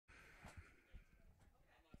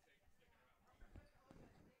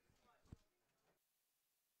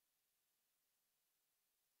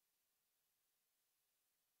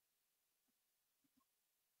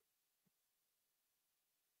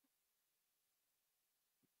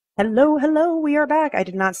Hello, hello, we are back. I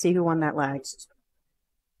did not see who won that lag.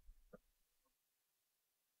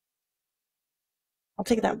 I'll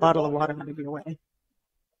take that bottle of water out of your way.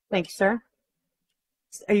 Thank you, sir.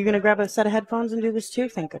 Are you going to grab a set of headphones and do this too?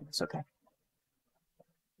 Thank goodness. Okay.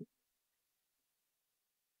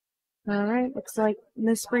 All right. Looks like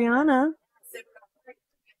Miss Briana.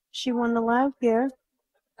 She won the lag here.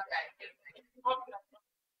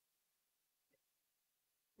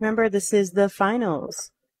 Remember, this is the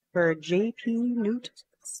finals for JP Newt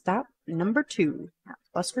stop number 2 at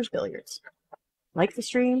Buster's Billiards. Like the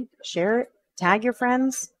stream, share it, tag your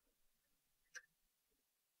friends.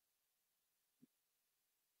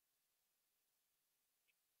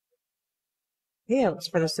 Hails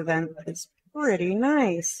for this event is pretty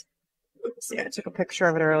nice. See, I took a picture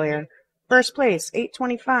of it earlier. First place,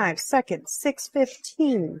 825. Second,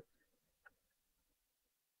 615.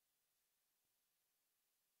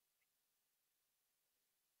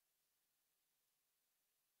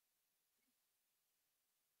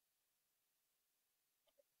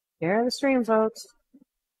 Share the stream, folks.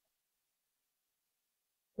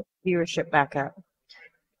 Viewership back up.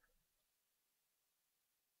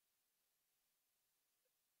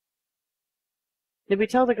 Did we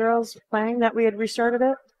tell the girls playing that we had restarted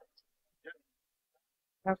it?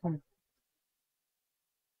 Okay. All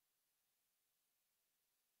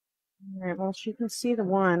right, well, she can see the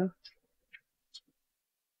one.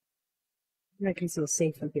 I can see a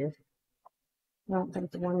safe in here. I don't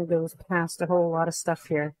think the one goes past a whole lot of stuff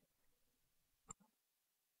here.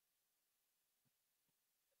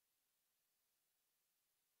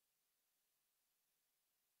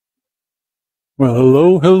 Well,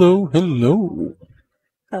 hello, hello, hello.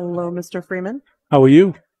 Hello, Mr. Freeman. How are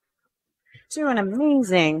you? Doing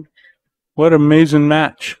amazing. What an amazing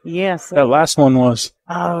match. Yes. That last one was.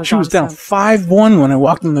 Oh, she was awesome. down 5-1 when I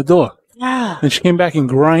walked in the door. Yeah. And she came back and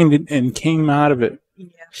grinded and came out of it. Yeah,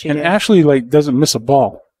 she and did. Ashley, like, doesn't miss a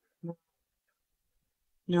ball.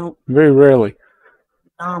 Nope. Very rarely.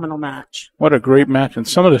 Phenomenal match. What a great match. And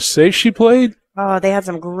some of the saves she played. Oh, they had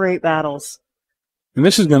some great battles. And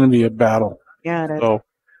this is going to be a battle. Yeah, it is. So.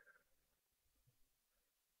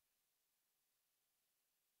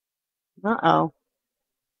 Uh-oh.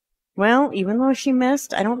 Well, even though she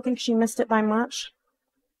missed, I don't think she missed it by much.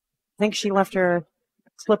 I think she left her a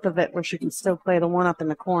clip of it where she can still play the one up in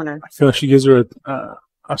the corner. I feel like she gives her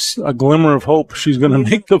a glimmer of hope she's going to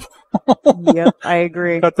make the ball. Yep, I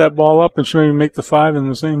agree. Cut that ball up and she maybe make the 5 in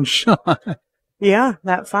the same shot. Yeah,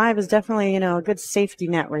 that 5 is definitely, a good safety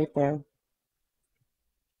net right there.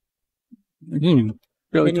 You didn't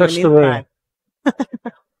barely touch the rail.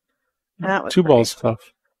 That was 2 balls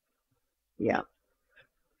tough. Yeah.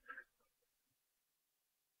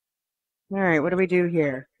 All right, what do we do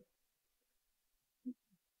here?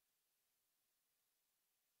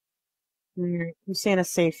 I'm seeing a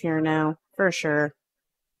safe here now, for sure.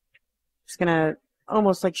 She's gonna,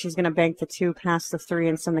 almost like she's gonna bank the 2 past the 3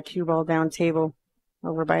 and send the cue ball down table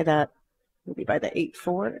over by that, maybe by the 8-4,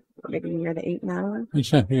 or maybe near the 8-9.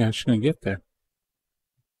 Yeah, she's gonna get there.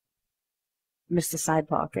 Missed the side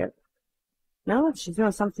pocket. No, she's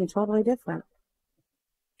doing something totally different.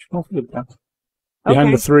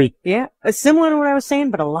 Behind the 3. Yeah, it's similar to what I was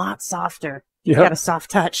saying, but a lot softer. Yeah, got a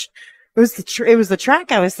soft touch. It was the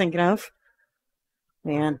track I was thinking of.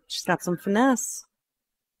 Man, she's got some finesse.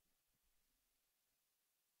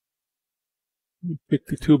 Pick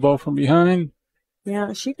the 2 ball from behind.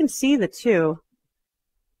 Yeah, she can see the 2.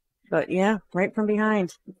 But yeah, right from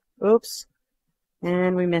behind. Oops.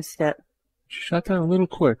 And we missed it. She shot that a little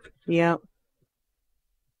quick. Yep.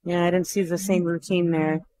 Yeah, I didn't see the same routine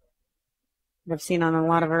there that I've seen on a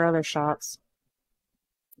lot of her other shots.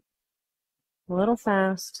 A little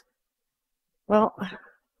fast. Well,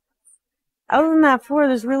 other than that 4,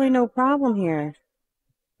 there's really no problem here.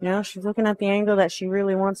 She's looking at the angle that she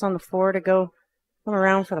really wants on the 4 to come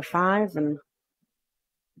around for the 5, and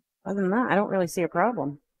other than that, I don't really see a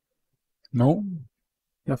problem. No,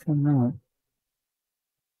 definitely not.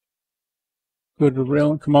 Go to the rail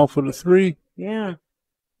and come out for the 3. Yeah.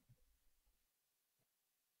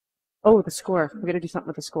 Oh, the score. We got to do something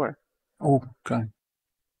with the score. Oh, okay.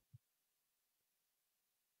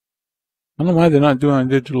 I don't know why they're not doing a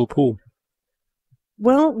digital pool.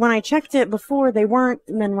 Well, when I checked it before, they weren't,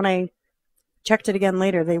 and then when I checked it again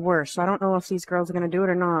later, they were. So I don't know if these girls are going to do it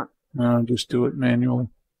or not. No, just do it manually.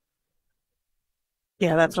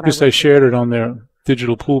 Yeah, that's what I shared it on their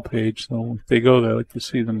digital pool page, so if they go there, I like to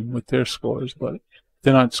see them with their scores. But if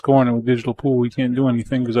they're not scoring it with digital pool, we can't do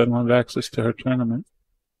anything because I don't have access to her tournament.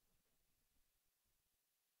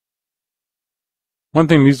 One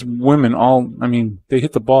thing, these women they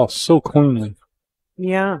hit the ball so cleanly.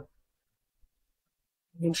 Yeah.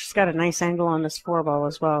 And she's got a nice angle on this 4-ball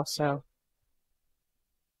as well, so.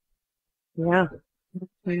 Yeah.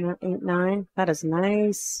 8-9. That is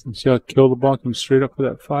nice. You see how kill the ball comes straight up for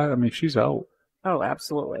that 5? I mean, she's out. Oh,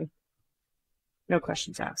 absolutely. No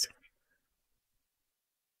questions asked.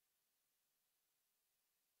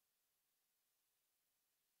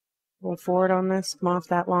 Roll forward on this. Come off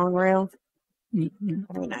that long rail.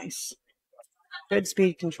 Very nice. Good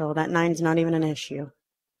speed control. That 9's not even an issue.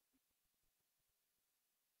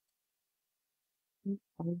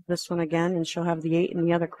 This one again, and she'll have the 8 in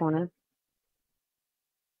the other corner.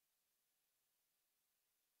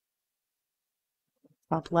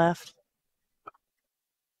 Top left.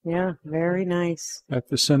 Yeah, very nice. At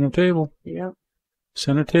the center table. Yep.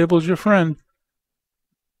 Center table's your friend.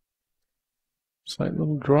 Slight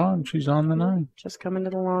little draw, and she's on the 9. Just coming to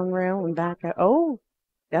the long rail and back out. Oh,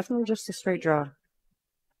 definitely just a straight draw.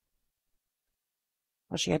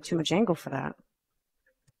 Well, she had too much angle for that.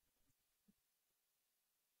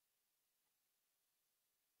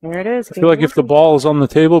 There it is. I feel like if the ball is on the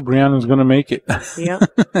table, Briana's going to make it.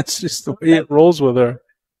 Yep. That's just the way it rolls with her.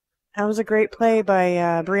 That was a great play by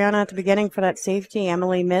Briana at the beginning for that safety.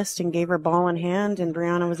 Emily missed and gave her ball in hand, and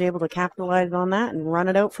Briana was able to capitalize on that and run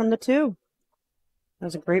it out from the 2. That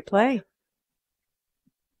was a great play.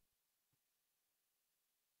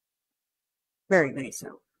 Very nice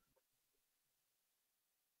out.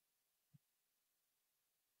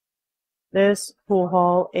 This pool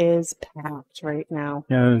hall is packed right now.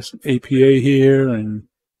 Yeah, there's APA here and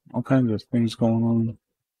all kinds of things going on.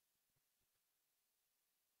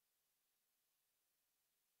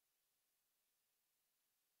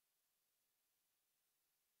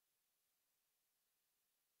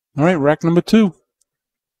 All right, rack number 2.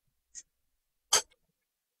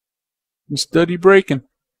 It's Duddy breaking.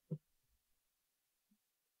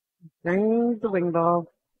 Bring the wing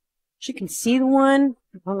ball. She can see the one.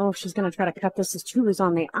 I don't know if she's going to try to cut this. This 2 is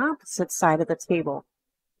on the opposite side of the table.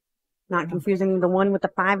 Not confusing the 1 with the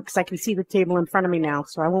 5 because I can see the table in front of me now.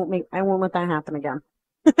 So I won't let that happen again.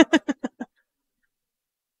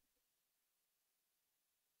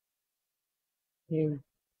 Yeah.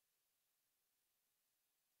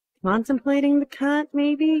 Contemplating the cut,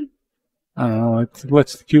 maybe? I don't know. It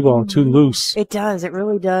lets the cue ball too loose. It does. It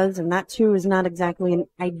really does. And that 2 is not exactly an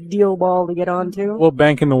ideal ball to get onto. Well,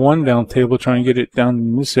 banking the 1 down table, trying to get it down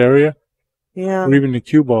in this area. Yeah. Or even the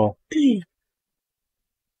cue ball. There's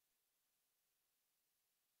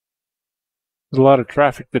a lot of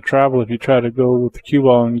traffic to travel if you try to go with the cue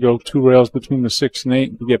ball and go 2 rails between the 6 and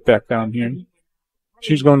 8 to get back down here.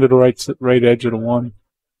 She's going to the right edge of the 1.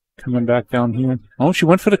 Coming back down here. Oh, she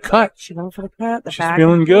went for the cut. She went for the cut. She's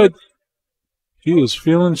feeling good. She is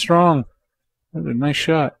feeling strong. That was a nice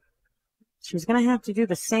shot. She's going to have to do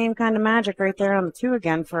the same kind of magic right there on the 2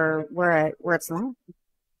 again for where it's not.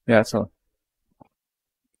 Yeah, it's a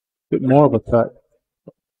bit more of a cut.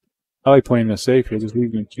 I like playing the safe here, just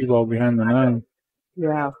leaving the cue ball behind the 9.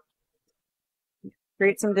 Yeah.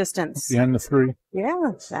 Create some distance. Behind the 3.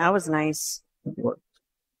 Yeah, that was nice.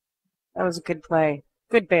 That was a good play.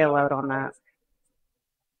 Good bailout on that.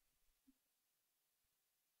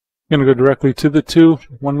 Going to go directly to the 2,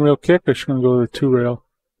 1 rail kick, or she's going to go to the 2 rail?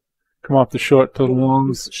 Come off the short to the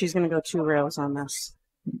long. She's going to go 2 rails on this.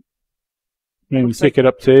 Maybe kick it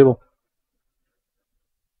up table.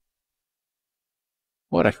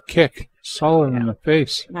 What a kick. Solid in the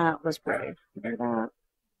face. That was brave. Look at that.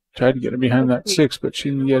 Tried to get her behind that 6, but she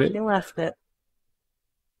didn't get it. She left it.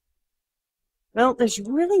 Well, there's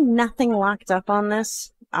really nothing locked up on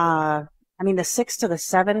this. I mean, the 6 to the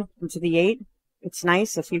 7 and to the 8, it's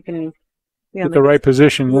nice if you can... Get the right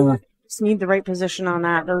position, yeah. Just need the right position on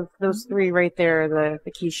that. Those 3 right there are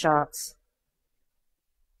the key shots.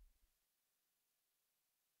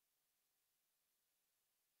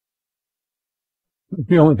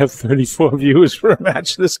 We only have 34 viewers for a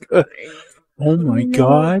match this good. Oh my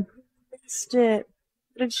God. Missed it.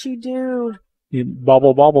 What did she do? He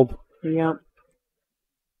bobbled. Yep.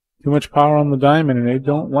 Too much power on the diamond, and they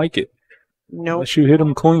don't like it. Nope. Unless you hit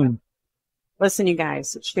them clean. Listen, you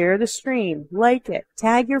guys, share the stream, like it,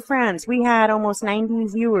 tag your friends. We had almost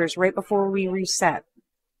 90 viewers right before we reset.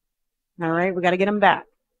 All right, we got to get them back.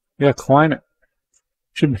 Yeah, climb it.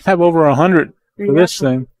 Should have over 100 for this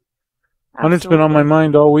thing. 100's been on my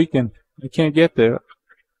mind all weekend. I can't get there.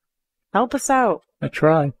 Help us out. I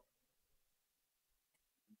try.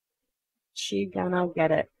 She gonna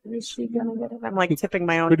get it. Is she gonna get it? I'm like tipping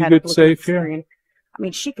my own Pretty head. good safe here. I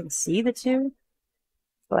mean, she can see the 2,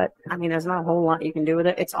 but I mean, there's not a whole lot you can do with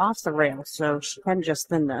it. It's off the rail, so she can just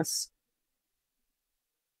thin this.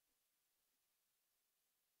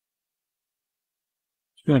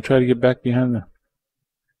 She's gonna try to get back behind the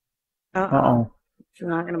Uh-oh. She's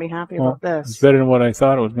not going to be happy Well, about it's this. better than what I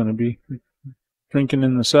thought it was going to be. Drinking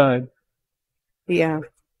in the side. Yeah.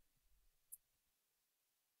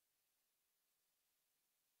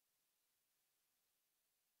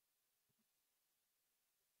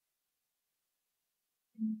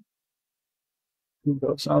 He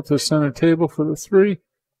goes out to the center table for the 3.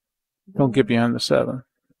 Don't get behind the 7.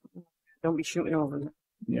 Don't be shooting over.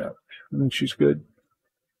 Yeah, I think she's good.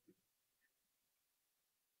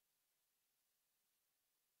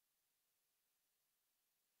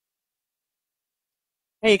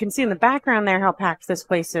 Hey, you can see in the background there how packed this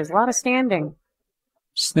place is. A lot of standing.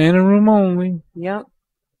 Standing room only. Yep.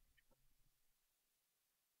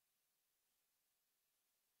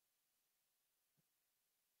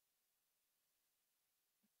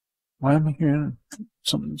 Why am I hearing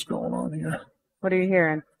something's going on here? What are you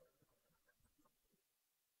hearing?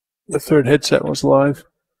 The 3rd headset was live,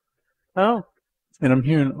 Oh. and I'm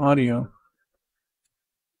hearing audio.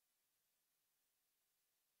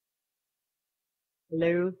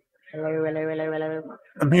 Hello. Hello, hello, hello, hello.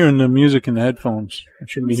 I'm hearing the music in the headphones. I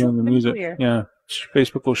shouldn't be hearing the Something music. clear. Yeah,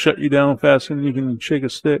 Facebook will shut you down faster than you can shake a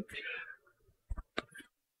stick.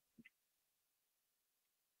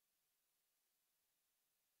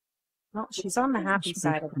 Well, she's on the happy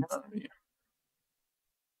side of this.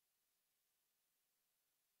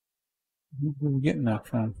 Where are we getting that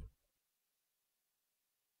from?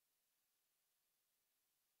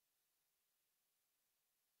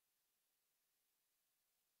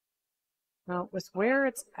 Well, with where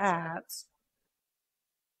it's at,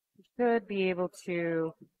 you should be able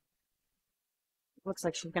to. Looks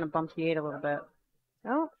like she's going to bump the 8 a little bit.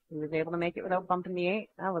 Oh, she was able to make it without bumping the 8.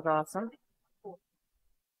 That was awesome.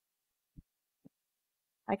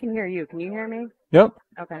 I can hear you. Can you hear me? Yep.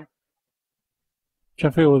 Okay.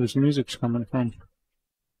 Trying to figure out where this music's coming from.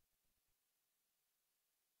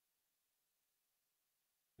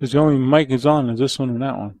 Because the only mic is on is this one and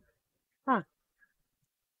that one. Huh.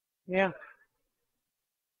 Yeah.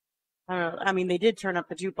 I don't know. I mean, they did turn up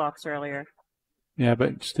the jukebox earlier. Yeah, but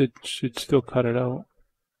it should still cut it out.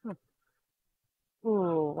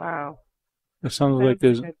 Ooh, wow. It sounds That like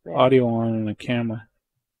was a there's good bit. audio on and a camera.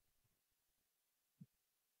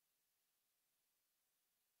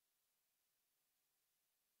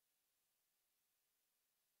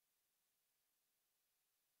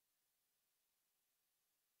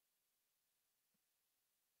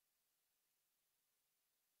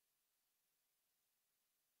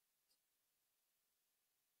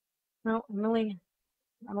 Well, Emily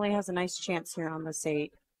has a nice chance here on this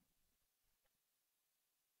 8.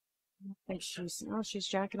 I think she's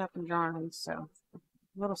jacking up and drawing, so a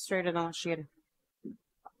little straighter than what she had.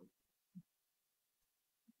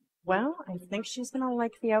 Well, I think she's going to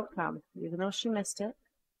like the outcome, even though she missed it.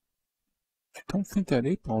 I don't think that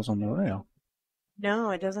 8-ball's on the rail. No,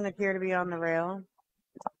 it doesn't appear to be on the rail.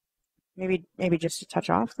 Maybe just a touch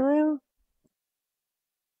off the rail.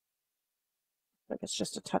 Like it's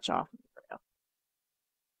just a touch off the rail.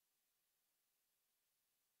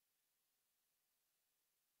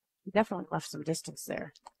 You definitely left some distance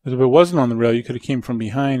there. Because if it wasn't on the rail, you could have came from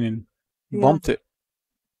behind and bumped it.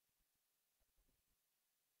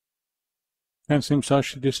 Kind of seems how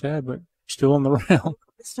she just had, but still on the rail.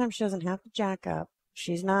 This time she doesn't have to jack up.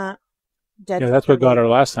 She's not dead. Yeah, that's what got her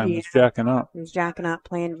last time, was jacking up. She was jacking up,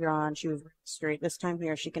 playing draw, and she was straight. This time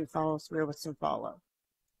here, she can follow through with some follow.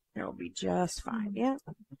 It'll be just fine. Yeah.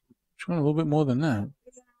 She went a little bit more than that.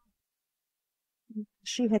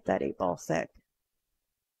 She hit that 8-ball thick.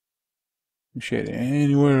 If she had it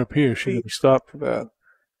anywhere up here, she could have stopped for that.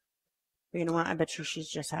 But you know what? I bet you she's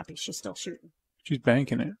just happy she's still shooting. She's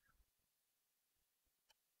banking it.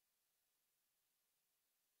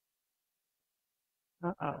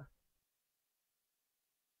 Uh-oh.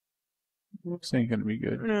 This ain't going to be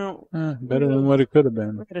good. No. Better than what it could have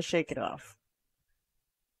been. We're going to shake it off.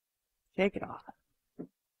 Shake it off.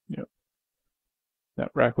 Yep.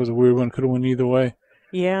 That rack was a weird one. Could have went either way.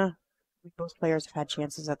 Yeah. Both players have had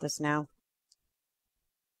chances at this now.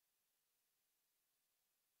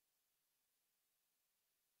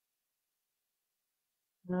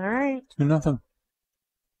 All right. 2-0.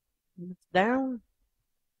 It's down.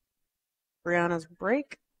 Briana's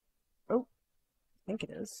break. Oh, I think it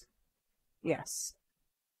is. Yes.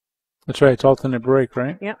 That's right. It's alternate break,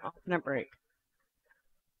 right? Yeah, alternate break.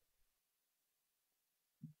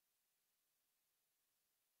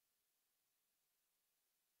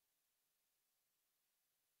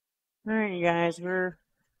 All right, you guys, we're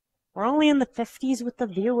only in the 50s with the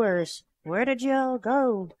viewers. Where did y'all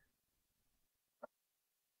go?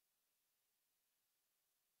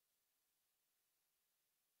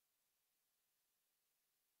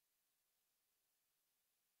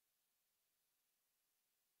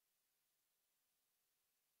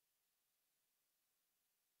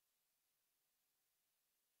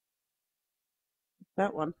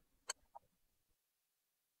 That one.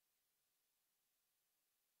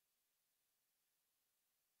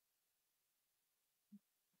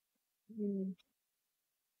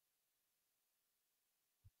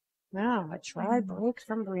 Wow, a try break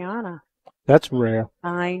from Briana. That's rare.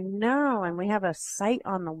 I know, and we have a sight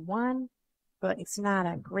on the one, but it's not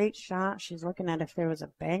a great shot. She's looking at if there was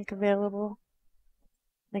a bank available.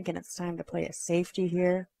 Thinking it's time to play a safety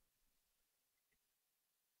here.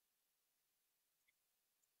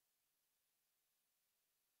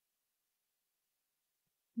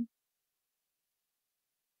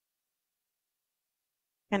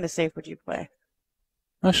 Kind of safe would you play?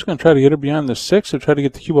 I'm just going to try to get her behind the 6 or try to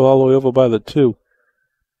get the cue ball all the way over by the 2.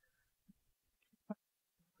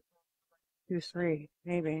 2-3,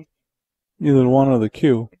 maybe. Either the 1 or the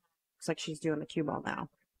cue. Looks like she's doing the cue ball now.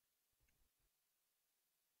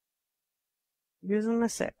 Using the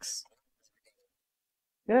 6.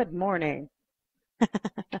 Good morning. I'm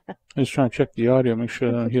just trying to check the audio, make sure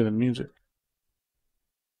I don't hear the music.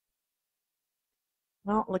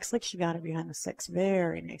 Well, looks like she got it behind the 6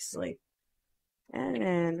 very nicely.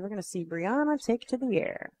 And we're going to see Briana take to the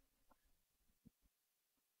air.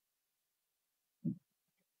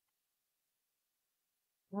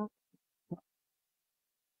 Well,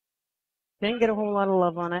 didn't get a whole lot of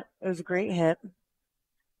love on it. It was a great hit.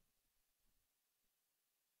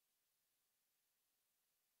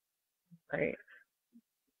 Great.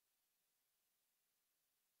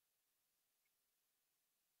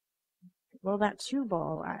 Well, that 2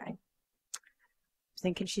 ball, I'm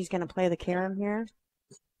thinking she's going to play the carom here.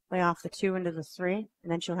 Play off the 2 into the 3,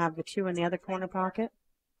 and then she'll have the 2 in the other corner pocket.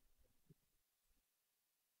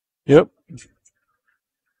 Yep.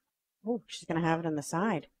 Oh, she's going to have it on the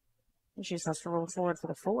side. And she just has to roll forward for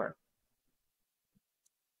the 4.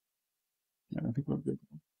 Yeah, I think we're good.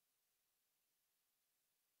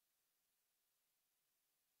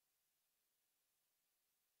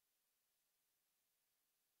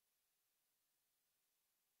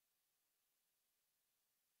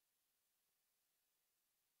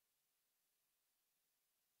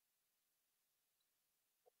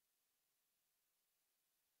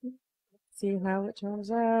 See how it turns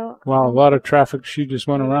out. Wow, a lot of traffic. She just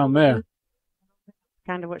went around there.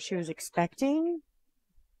 Kind of what she was expecting.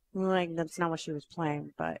 Like, that's not what she was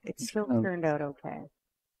playing, but it still turned out okay.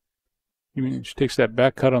 You mean she takes that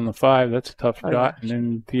back cut on the 5? That's a tough Oh, shot. yeah. And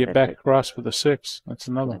then to get back across for the 6, that's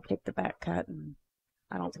another. Take the back cut, and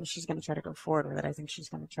I don't think she's going to try to go forward with it. I think she's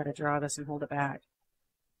going to try to draw this and hold it back.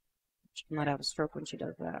 She can let out a stroke when she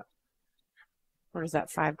does that. Where does that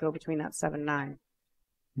 5 go between that 7-9?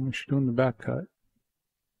 She's doing the back cut.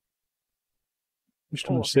 She's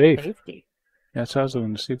doing safe. Safety. Yeah, that's what I was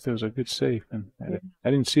looking to see if there was a good safe. And I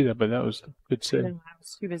didn't see that, but that was a good save. I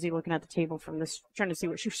was too busy looking at the table from this, trying to see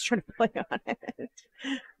what she was trying to play on it.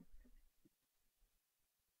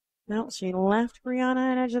 No, she left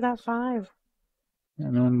Briana at edge of that 5.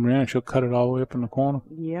 And then when Briana, she'll cut it all the way up in the corner.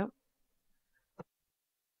 Yep.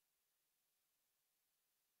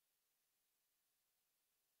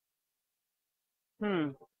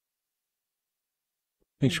 I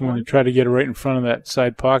think she wanted to try to get it right in front of that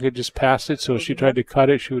side pocket, just past it. So if she tried to cut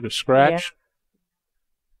it, she would have scratched.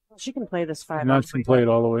 Yeah. She can play this 5. And now she can play it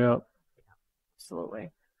all the way up.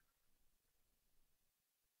 Absolutely.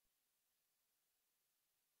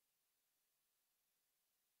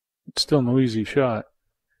 It's still no easy shot.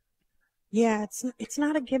 Yeah, it's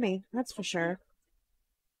not a gimme, that's for sure.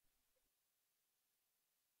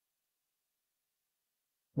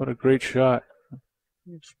 What a great shot.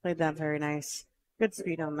 She played that very nice. Good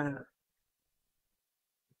speed on that.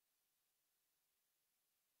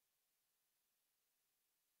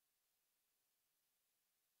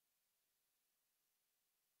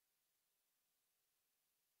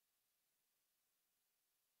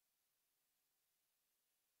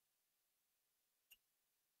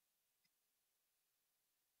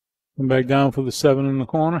 Come back down for the 7 in the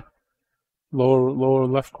corner. Lower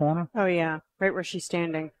left corner. Oh, yeah. Right where she's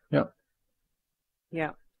standing. Yep.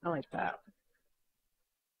 Yeah, I like that.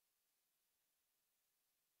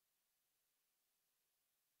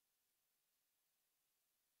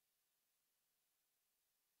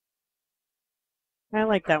 I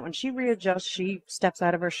like that. When she readjusts, she steps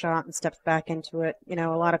out of her shot and steps back into it. You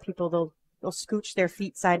know, a lot of people, they'll scooch their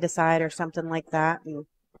feet side to side or something like that, and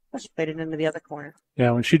she played it into the other corner.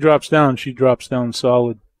 Yeah, when she drops down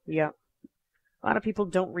solid. Yeah. A lot of people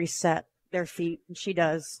don't reset their feet, and she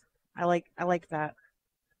does. I like that.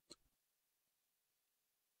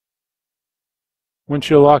 Once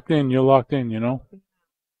you're locked in, you know?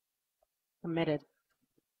 Committed.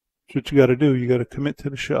 That's what you got to do. You got to commit to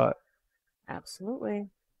the shot. Absolutely.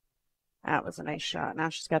 That was a nice shot. Now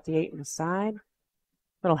she's got the 8 in the side.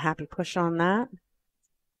 Little happy push on that.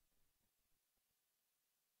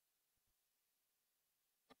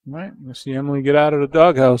 All right, let's see Emily get out of the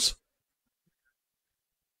doghouse.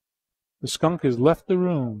 The skunk has left the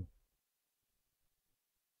room.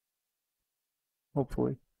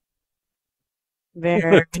 Hopefully.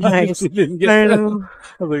 Very nice. She didn't get I that. know.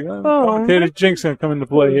 I was like, commentator's jinx gonna come into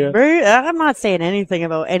play here. I'm not saying anything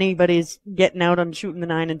about anybody's getting out on shooting the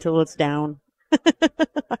 9 until it's down.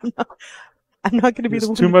 I'm not going to be the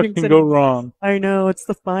one. Too much can go wrong. I know, it's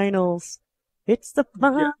the finals. It's the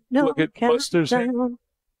final. Look at Buster's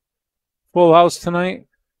full house tonight.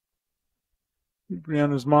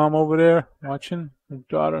 Briana's mom over there watching her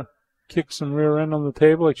daughter kick some rear end on the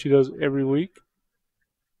table like she does every week.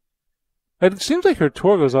 It seems like her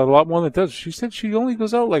tour goes out a lot more than it does. She said she only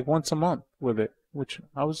goes out like once a month with it, which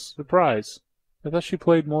I was surprised. I thought she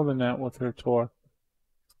played more than that with her tour.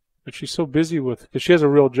 But she's so busy with, because she has a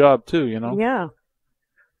real job too, you know? Yeah.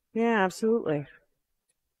 Yeah, absolutely.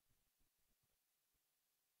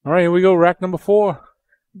 All right, here we go. Rack number 4.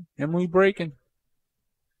 Emily breaking.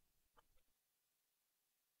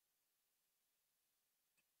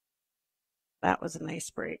 That was a nice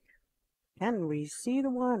break. Can we see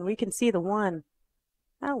the 1? We can see the 1.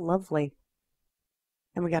 How lovely.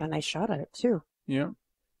 And we got a nice shot at it, too. Yeah.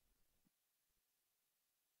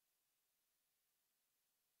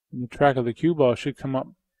 And the track of the cue ball should come up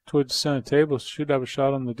towards the center table. Should have a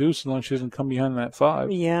shot on the deuce as long as she doesn't come behind that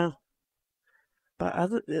 5. Yeah. But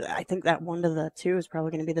I think that 1 to the 2 is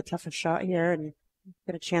probably going to be the toughest shot here and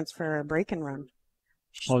get a chance for a break and run.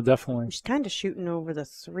 Oh, definitely. She's kind of shooting over the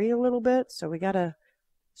 3 a little bit, so we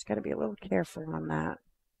just gotta be a little careful on that.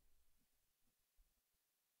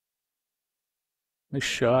 Nice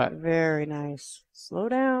shot. Very nice. Slow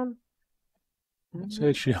down. I'd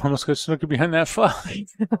say she almost got snookered behind that 5.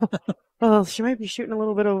 Well, she might be shooting a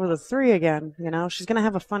little bit over the 3 again. You know, she's gonna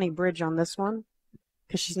have a funny bridge on this one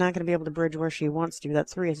because she's not gonna be able to bridge where she wants to. That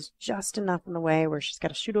 3 is just enough in the way where she's got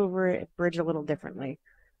to shoot over it, bridge a little differently.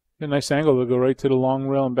 A nice angle to go right to the long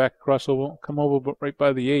rail and back across over, come over but right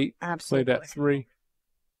by the 8. Absolutely. Play that 3.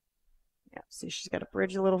 Yeah, see, she's got to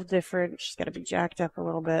bridge a little different. She's got to be jacked up a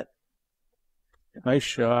little bit. Nice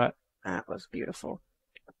shot. That was beautiful.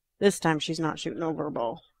 This time she's not shooting over a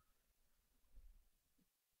ball.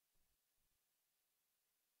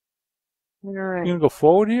 All right. You gonna go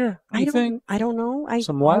forward here? I don't know.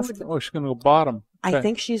 Some left, or she's gonna go bottom? Okay. I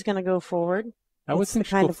think she's gonna go forward. I would think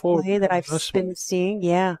the kind of play that I've been seeing.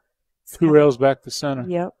 Yeah. 2 rails back to center.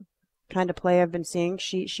 Yep. Kind of play I've been seeing.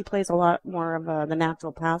 She plays a lot more of the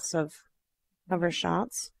natural paths of her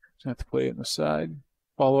shots. She's gonna have to play it in the side.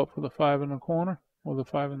 Follow up with a 5 in the corner or the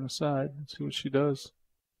 5 in the side. Let's see what she does.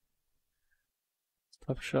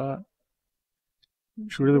 Tough shot.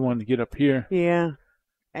 She really wanted to get up here. Yeah.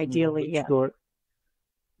 Ideally, yeah. Short.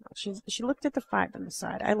 She looked at the 5 on the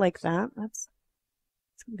side. I like that. That's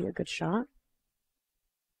gonna be a good shot.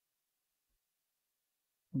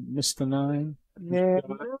 Missed the 9. Very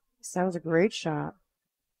nice. That was a great shot.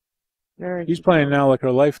 She's playing now like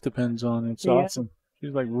her life depends on it. It's awesome.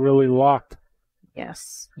 She's like really locked.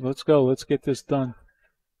 Yes. Let's go. Let's get this done.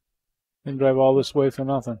 And drive all this way for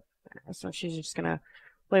nothing. So she's just gonna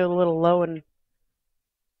play with a little low and.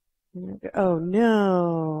 Oh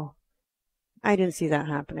no! I didn't see that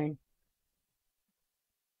happening.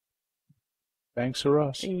 Banks are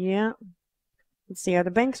us. Yeah. Let's see. Are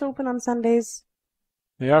the banks open on Sundays?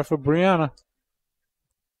 They are for Briana.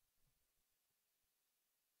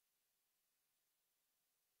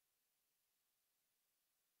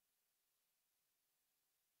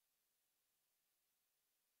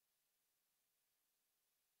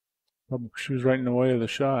 She was right in the way of the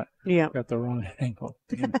shot. Yeah. Got the wrong angle.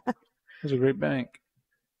 It was a great bank.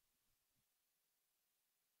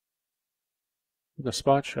 The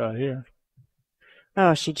spot shot here.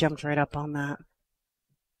 Oh, she jumped right up on that.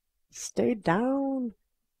 Stay down.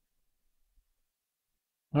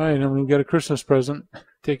 All right, and we got a Christmas present.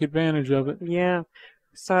 Take advantage of it. Yeah.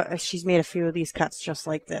 So she's made a few of these cuts just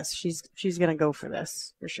like this. She's gonna go for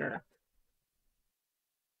this for sure.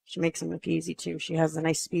 She makes them look easy too. She has a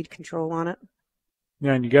nice speed control on it.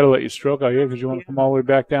 Yeah, and you got to let your stroke out here because you want to come all the way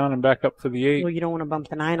back down and back up for the 8. Well, you don't want to bump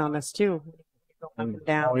the 9 on this too. Up and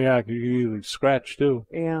down. Oh yeah, because you usually scratch too.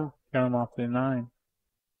 Yeah. Carry them off the 9.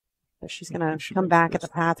 So she's gonna come back at the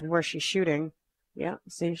path of where she's shooting. Yeah,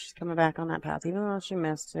 see, she's coming back on that path, even though she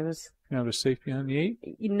missed. It was. You have a safe behind the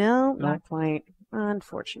 8? No, not quite.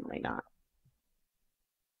 Unfortunately, not.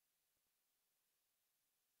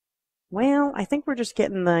 Well, I think we're just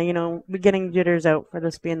getting the, we're getting jitters out for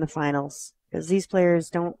this being the finals. Because these players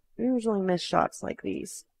don't usually miss shots like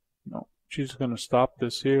these. No, she's going to stop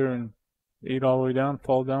this here and 8 all the way down,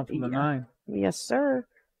 fall down from the 9. Yes, sir.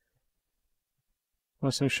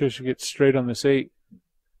 Let's make sure she gets straight on this 8.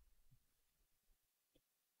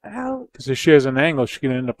 Oh. Because if she has an angle, she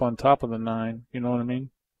can end up on top of the 9. You know what I mean?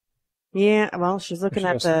 Yeah, well, she's looking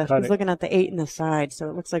at the looking at the 8 in the side, so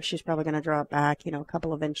it looks like she's probably going to draw it back, a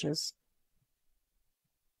couple of inches.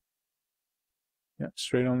 Yeah,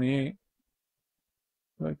 straight on the 8.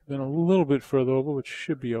 Like then a little bit further over, which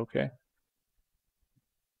should be okay.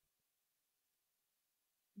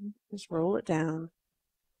 Just roll it down.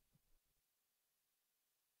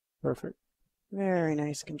 Perfect. Very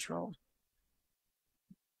nice control.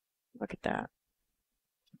 Look at that.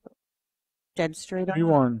 Dead straight on.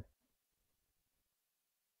 3-1.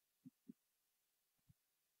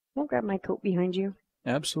 I'll grab my coat behind you.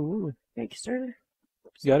 Absolutely. Thank you, sir.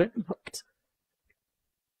 You got it? I'm hooked.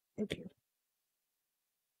 Thank you.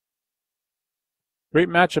 Great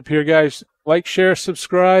matchup here, guys. Like, share,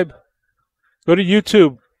 subscribe. Go to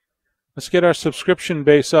YouTube. Let's get our subscription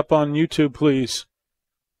base up on YouTube, please.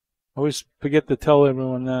 Always forget to tell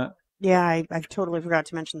everyone that. Yeah, I totally forgot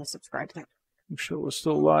to mention the subscribe thing. Make sure we're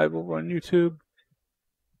still live over on YouTube.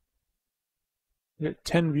 We got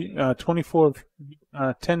 10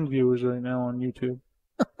 viewers right now on YouTube.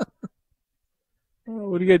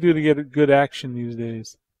 What do you got to do to get a good action these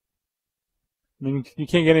days? I mean, you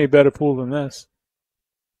can't get any better pool than this.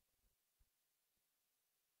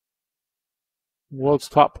 World's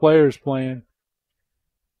top players playing.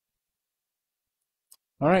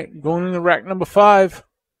 All right, going into rack number 5.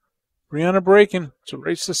 Briana breaking. It's a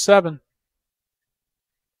race to 7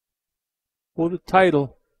 for the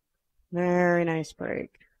title. Very nice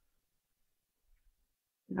break.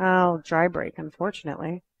 Oh, dry break,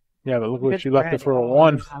 unfortunately. Yeah, but look what she left it for a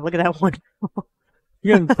 1. Look at that one.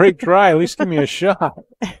 You can break dry. At least give me a shot.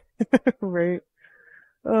 Right.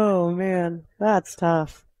 Oh, man. That's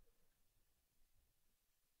tough.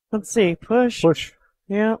 Let's see. Push. Push.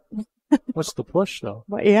 Yeah. What's the push, though?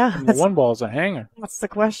 But yeah. The 1 ball is a hanger. That's the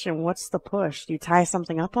question. What's the push? Do you tie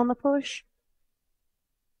something up on the push?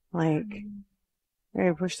 Like,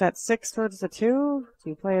 maybe push that 6 towards the 2? Do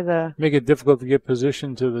you play the... Make it difficult to get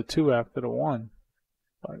position to the 2 after the 1.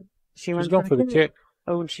 But she's going for the kick.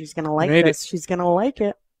 Oh, and she's going to like this. She's going to like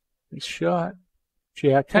it. Nice shot. She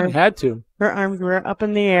kind of had to. Her arms were up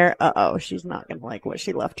in the air. Uh-oh, she's not going to like what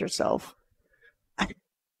she left herself.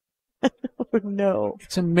 Oh, no.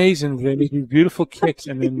 It's amazing. They make these beautiful kicks,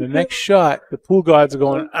 and then the next shot, the pool gods are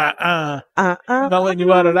going, not letting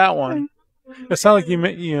you out of that one. It's not like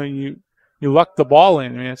you lucked the ball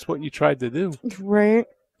in. I mean, that's what you tried to do. Right.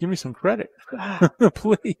 Give me some credit.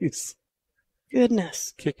 Please.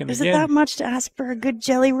 Goodness. Kicking Is again. it that much to ask for a good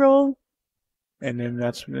jelly roll? And then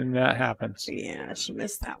that happens. Yeah, she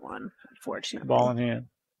missed that one, unfortunately. Ball in hand.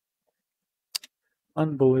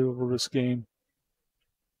 Unbelievable, this game.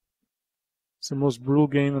 It's the most brutal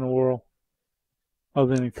game in the world,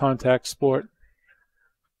 other than a contact sport.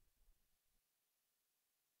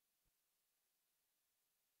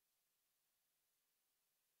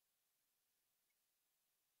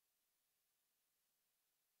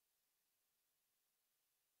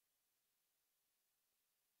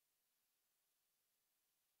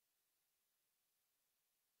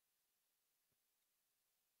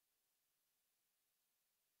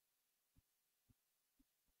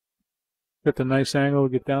 Got the nice angle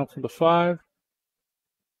to get down from the 5.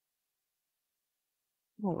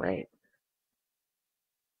 All right.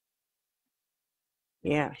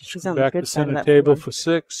 Yeah, she's on Back the to good side of center that table board. for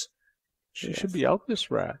 6. She should be out this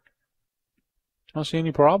rack. I don't see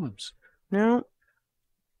any problems. No.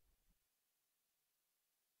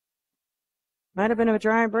 Might have been a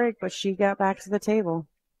dry break, but she got back to the table.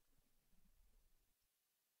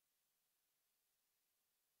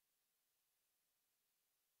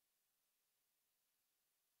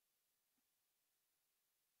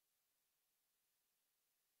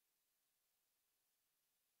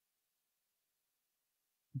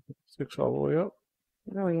 Six all the way up.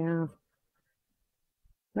 Oh, yeah.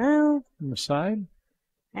 Well, On the side.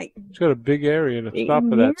 I It's got a big area to stop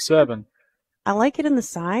for that 7. like it in the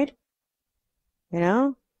side. You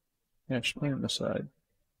know? Yeah, she's playing the side.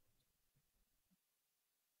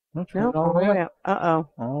 Okay, No, all the way up. Uh-oh.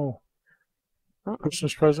 Oh. Uh-oh.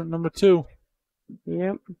 Christmas present number 2.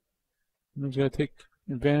 Yep. He's got to take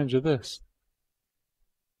advantage of this.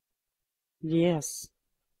 Yes.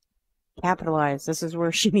 Capitalize. This is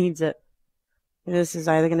where she needs it. This is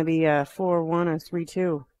either going to be a 4-1 or 3-2,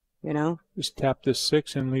 you know? Just tap this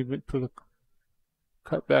 6 and leave it for the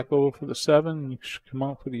cut back over for the 7. And you should come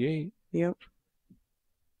out for the 8. Yep.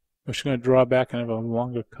 Or she's going to draw back and have a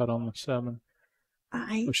longer cut on the 7.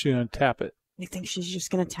 Or is she going to tap it? I think she's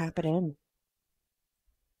just going to tap it in.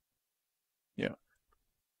 Yeah.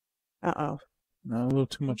 Uh-oh. No, a little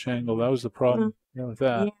too much angle. That was the problem with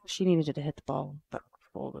that. Yeah, she needed to hit the ball, but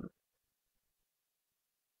folded.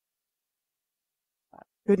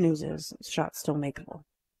 Good news is, shot's still makeable.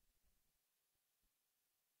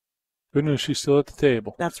 Good news, she's still at the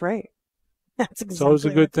table. That's right. That's exactly. It's always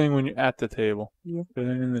a good thing when you're at the table. Yeah. Than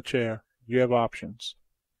in the chair. You have options.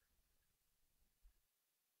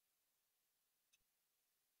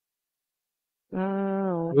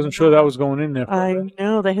 Oh. I wasn't sure that was going in there. I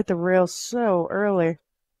know, they hit the rail so early.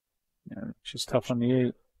 Yeah, she's tough on the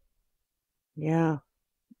 8. Yeah.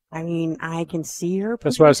 I mean, I can see her.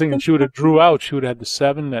 That's why I was thinking she would have drew out. She would have had the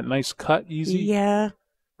 7, that nice cut, easy. Yeah.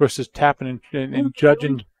 Versus tapping and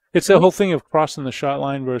judging. It's the whole thing of crossing the shot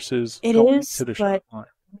line versus going to the shot line.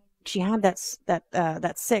 She had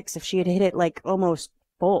that 6. If she had hit it like almost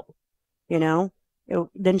full,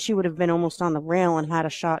 then she would have been almost on the rail and had a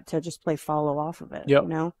shot to just play follow off of it. Yep.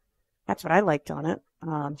 That's what I liked on it.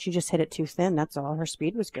 She just hit it too thin. That's all. Her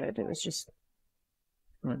speed was good. It was just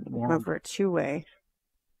went for a 2-way.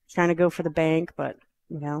 Trying to go for the bank, but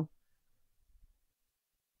the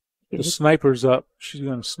sniper's up. She's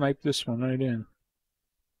going to snipe this one right in.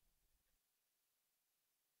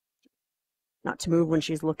 Not to move when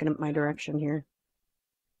she's looking at my direction here.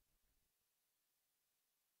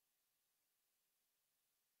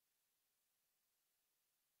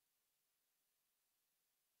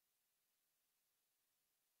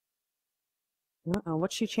 Uh-oh,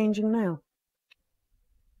 what's she changing now?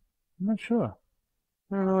 I'm not sure.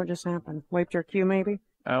 I don't know what just happened. Wiped her cue, maybe?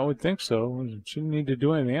 I would think so. She didn't need to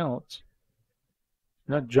do anything else.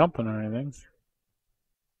 Not jumping or anything.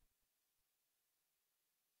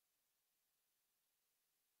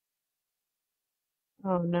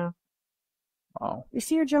 Oh, no. Oh. You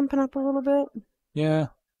see her jumping up a little bit? Yeah.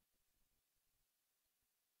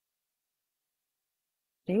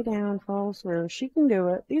 Stay down, falls through. She can do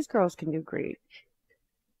it. These girls can do great.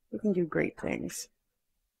 They can do great things.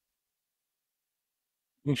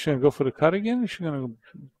 You think she's going to go for the cut again, or is she going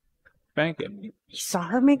to bank it? You saw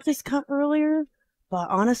her make this cut earlier, but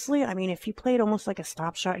honestly, I mean, if you played almost like a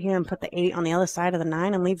stop shot here and put the 8 on the other side of the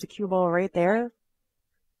 9 and leave the cue ball right there,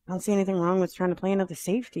 I don't see anything wrong with trying to play another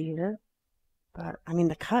safety here. But, I mean,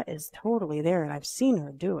 the cut is totally there, and I've seen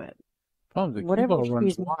her do it. Oh, the cue ball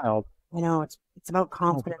runs wild. I know, it's about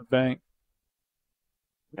confidence. Bank.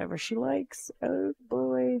 Whatever she likes. Oh,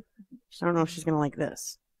 boy. I don't know if she's going to like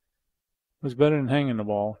this. It was better than hanging the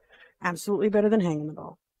ball. Absolutely better than hanging the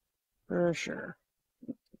ball. For sure.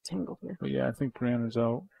 Tangle here. But yeah, I think Briana's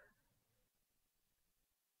out.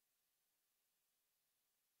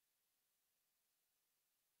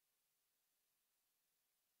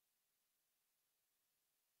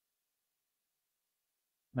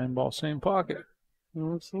 Nine ball, same pocket.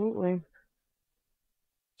 Absolutely.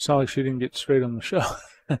 It's not like she didn't get straight on the shot.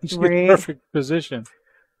 She get perfect position.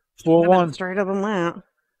 4-1. Straight up on that.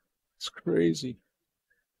 It's crazy.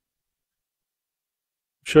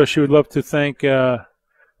 I'm sure she would love to thank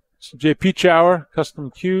JP Chower, Custom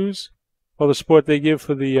Cues, for the support they give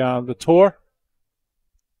for the tour.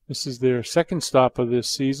 This is their second stop of this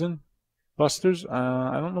season. Busters,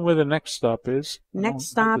 I don't know where the next stop is. Next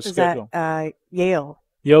stop is at Yale.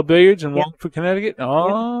 Yale Billiards in Wallingford, Connecticut.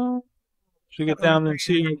 Oh, should get down there and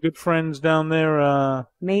see your good friends down there.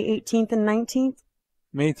 May 18th and 19th.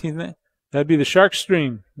 May 18th. That'd be the Shark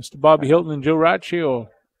Stream. Mr. Bobby Hilton and Joe Raccio.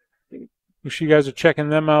 Wish you guys are checking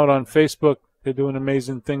them out on Facebook. They're doing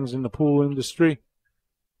amazing things in the pool industry,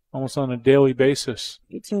 almost on a daily basis.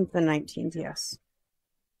 18th and 19th, yes.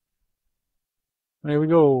 There we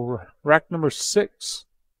go. Rack number 6.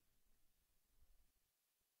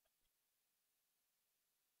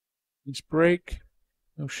 Each break.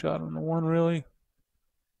 No shot on the 1, really.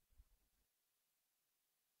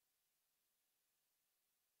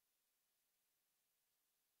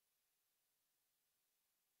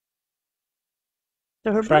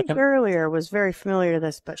 So her break earlier was very familiar to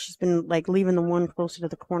this, but she's been like leaving the 1 closer to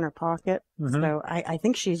the corner pocket. Mm-hmm. So I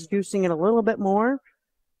think she's juicing it a little bit more.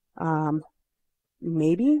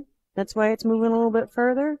 Maybe that's why it's moving a little bit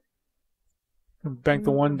further. Bank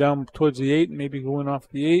the 1 down towards the 8, maybe going off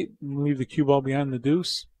the 8 and leave the cue ball behind the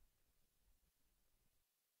deuce.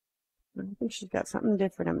 I think she's got something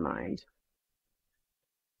different in mind.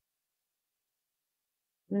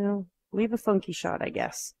 Leave a funky shot, I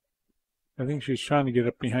guess. I think she's trying to get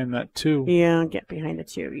up behind that 2. Yeah, get behind the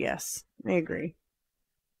 2, yes. I agree.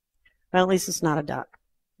 But at least it's not a duck.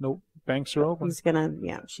 Nope. Banks are open.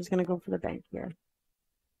 She's gonna go for the bank here.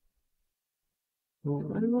 Ooh,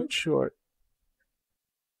 a little bit short.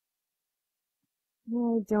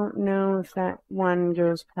 I don't know if that one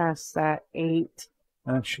goes past that 8.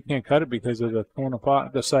 She can't cut it because of the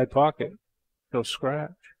the side pocket. She'll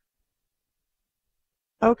scratch.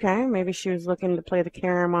 Okay, maybe she was looking to play the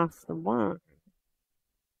carom off the 1.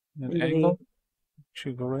 An angle.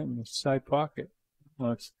 She'll go right in the side pocket.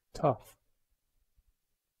 Well, it's tough.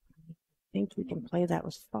 I think you can play that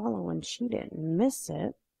with follow, and she didn't miss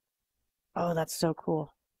it. Oh, that's so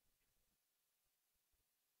cool.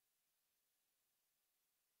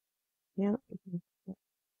 Yeah.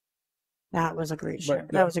 That was a great shot.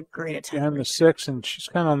 That was a great attempt. Behind the 6, and she's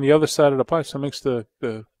kind of on the other side of the pipe, so it makes the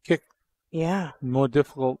kick more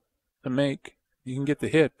difficult to make. You can get the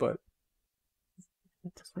hit, but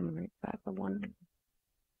get this one right back the 1.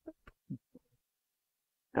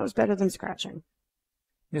 That was better than scratching.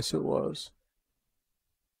 Yes, it was.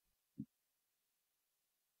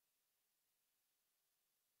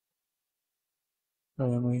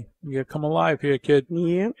 You gotta come alive here, kid.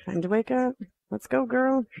 Yep, time to wake up. Let's go,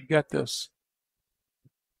 girl. You got this.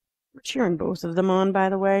 We're cheering both of them on, by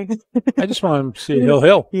the way. I just want to see Hill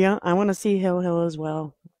Hill. Yeah, I want to see Hill Hill as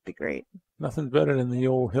well. It'd be great. Nothing better than the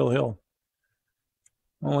old Hill Hill.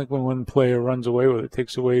 I don't like when one player runs away with it,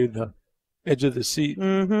 takes away the edge of the seat.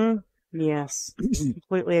 Mm-hmm. Yes,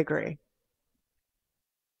 completely agree.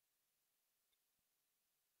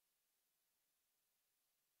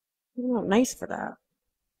 Oh, nice for that.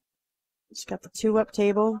 She's got the 2-up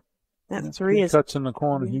table. That 3 is cuts in the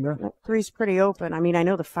corner here. That 3's pretty open. I mean, I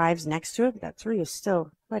know the 5's next to it, but that 3 is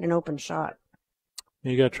still quite an open shot.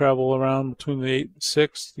 You got to travel around between the 8 and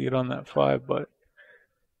 6 to get on that 5, but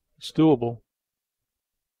it's doable.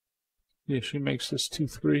 Yeah, she makes this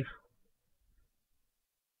 2-3.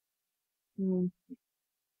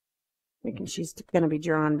 Thinking she's going to be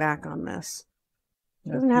drawn back on this.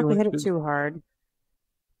 Doesn't have to hit it too hard.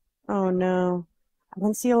 Oh, no. I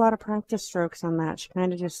didn't see a lot of practice strokes on that. She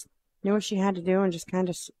kind of just knew what she had to do and just kind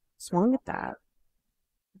of swung at that.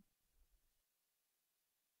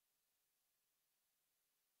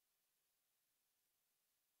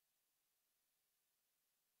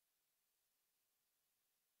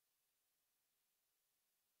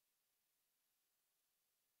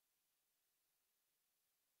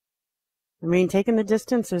 I mean, taking the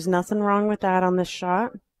distance, there's nothing wrong with that on this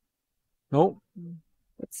shot. Nope.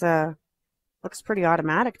 It's looks pretty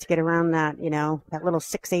automatic to get around that, that little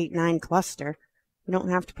 6, 8, 9 cluster. You don't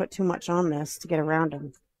have to put too much on this to get around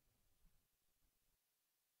them.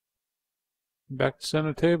 Back to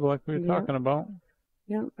center table like we were talking about.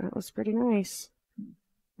 Yeah, that was pretty nice.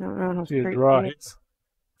 I don't know how straight it is.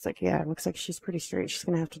 It's like, yeah, it looks like she's pretty straight. She's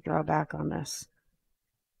going to have to draw back on this.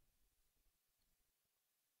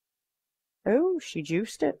 Oh, she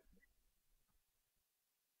juiced it.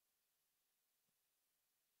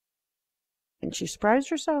 And she surprised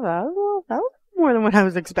herself. Oh, that was more than what I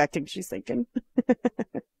was expecting, she's thinking.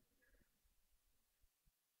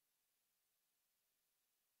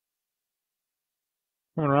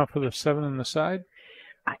 Coming around for the 7 on the side?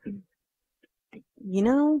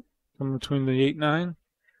 Coming between the 8 and 9?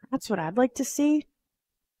 That's what I'd like to see.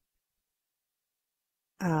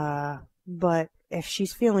 But if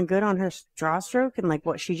she's feeling good on her draw stroke and like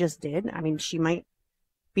what she just did, I mean, she might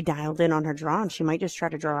be dialed in on her draw and she might just try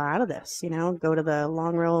to draw out of this, go to the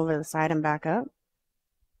long roll over the side and back up.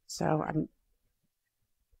 So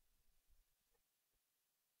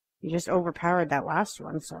you just overpowered that last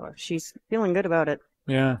one. So if she's feeling good about it,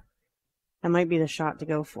 yeah, that might be the shot to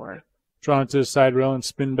go for. Draw into the side rail and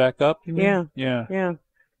spin back up, you mean? Yeah. Yeah.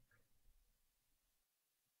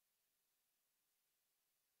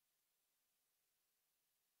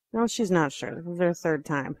 No, she's not sure. This is her 3rd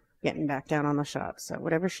time getting back down on the shot. So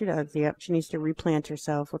whatever she does, she needs to replant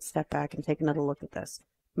herself. Let's step back and take another look at this.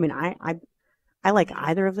 I mean, I like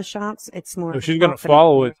either of the shots. It's more. If she's going to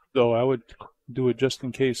follow it, though, I would do it just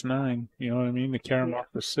in case 9. You know what I mean? The carom off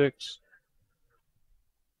the 6.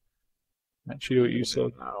 That should do what you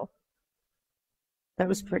said. Wow. That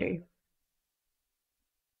was pretty.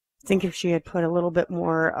 I think if she had put a little bit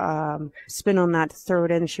more spin on that to throw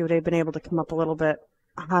it in, she would have been able to come up a little bit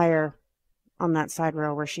higher on that side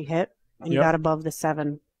rail where she hit and got above the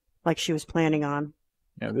 7 like she was planning on.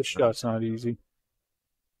 Yeah, this shot's not easy.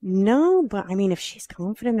 No, but I mean, if she's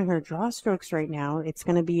confident in her draw strokes right now, it's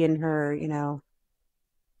going to be in her, it's going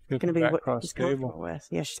to be what she's comfortable with.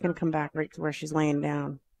 Yeah, she's going to come back right to where she's laying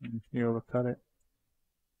down. You overcut it.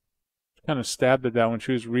 She kind of stabbed at that when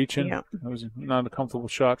she was reaching. Yeah. That was not a comfortable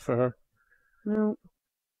shot for her. No.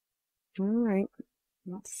 All right.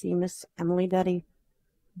 Let's see, Miss Emily Duddy.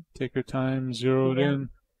 Take her time, zeroed in.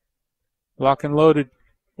 Lock and loaded.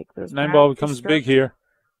 9 ball becomes big here.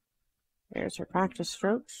 There's her practice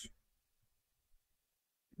strokes.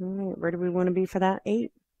 All right, where do we want to be for that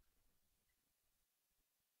 8?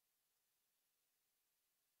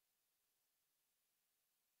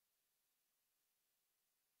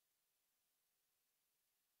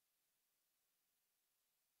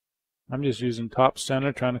 I'm just using top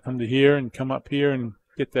center, trying to come to here and come up here and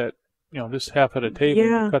get that, this half of the table.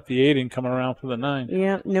 Yeah. Cut the 8 and come around for the 9.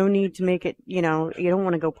 Yeah, no need to make it, you don't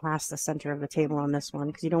want to go past the center of the table on this one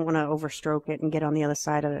because you don't want to overstroke it and get on the other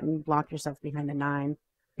side of it and block yourself behind the 9.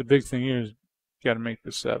 The big thing here is you got to make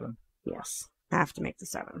the 7. Yes, have to make the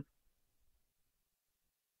 7.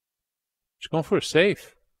 She's going for a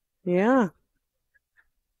safe. Yeah.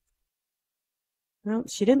 Well,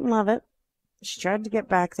 she didn't love it. She tried to get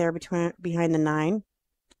back there behind the 9.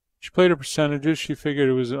 She played her percentages. She figured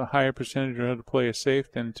it was a higher percentage of her to play a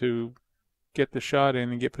safe than to get the shot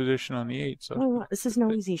in and get position on the 8. So well, this is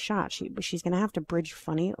no easy shot. She's going to have to bridge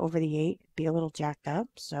funny over the 8, be a little jacked up.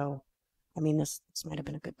 So, I mean, this might have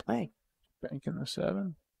been a good play. Banking the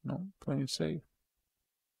 7. No, playing safe.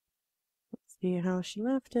 Let's see how she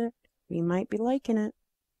left it. We might be liking it.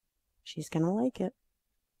 She's going to like it.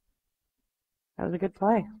 That was a good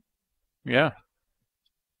play. Yeah.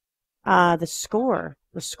 The score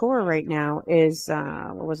right now is,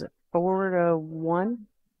 what was it, 4-1?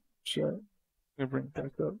 Sure. Bring it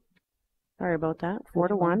back up. Sorry about that.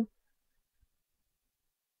 4-1.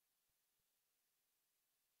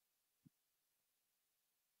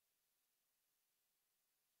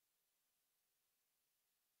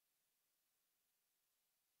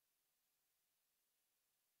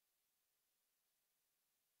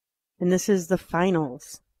 And this is the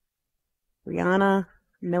finals. Briana,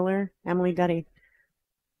 Miller, Emily Duddy.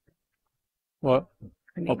 What?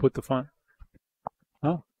 I mean, I'll put the fun.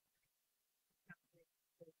 Oh.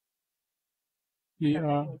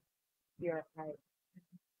 Yeah. you're right.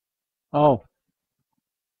 Oh.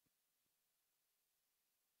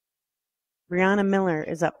 Briana Miller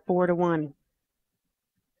is up 4-1.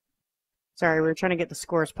 Sorry, we were trying to get the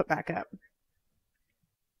scores put back up.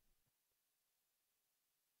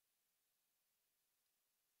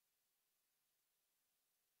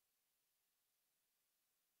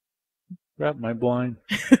 Grab my blind.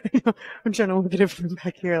 I'm trying to look at it from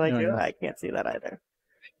back here like, Yeah. I can't see that either.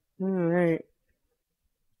 All right.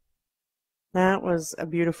 That was a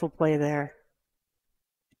beautiful play there.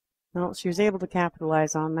 Well, she was able to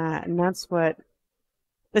capitalize on that, and that's what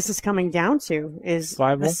this is coming down to, is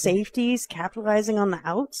 5-1? the safeties capitalizing on the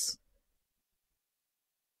outs.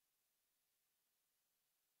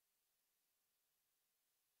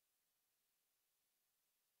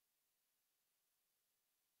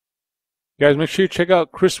 Guys, make sure you check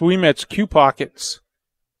out Chris Ouimet's Q Pockets.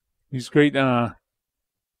 These great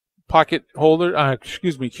pocket holder,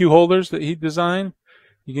 Q holders that he designed.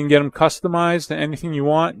 You can get them customized to anything you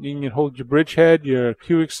want. You can hold your bridge head, your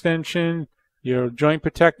Q extension, your joint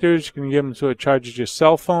protectors. You can get them so it charges your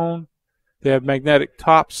cell phone. They have magnetic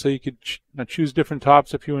tops, so you could choose different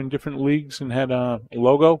tops if you're in different leagues and had a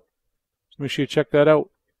logo. So make sure you check that out.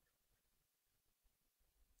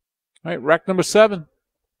 All right, rack number 7.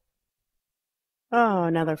 Oh,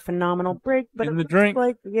 another phenomenal break, but In it the looks drink.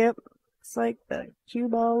 like, yep, looks like the cue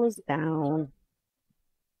ball is down.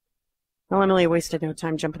 Well, Emily wasted no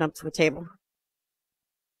time jumping up to the table.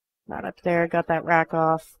 Got up there, got that rack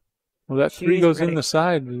off. Well, that 3 She's goes ready. in the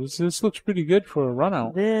side. This looks pretty good for a run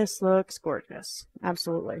out. This looks gorgeous.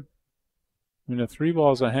 Absolutely. I mean, the 3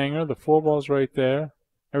 ball's a hanger. The 4 ball's right there.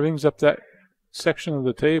 Everything's up that section of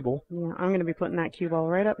the table. Yeah, I'm going to be putting that cue ball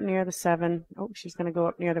right up near the 7. Oh, she's going to go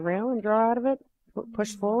up near the rail and draw out of it.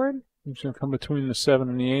 Push forward. It's going to come between the 7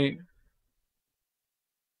 and the 8.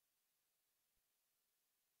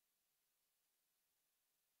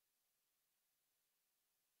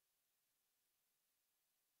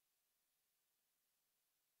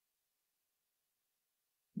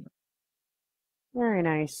 Very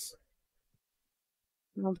nice.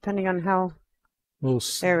 Well, depending on how. Little,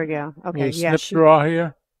 There we go. Okay, little yeah. snip draw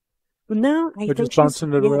here. No, I Or think just bounce she's,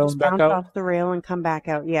 into the rail just and back bounce out? off the rail and come back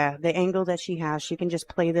out. Yeah, the angle that she has, she can just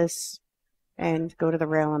play this and go to the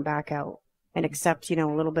rail and back out and accept, a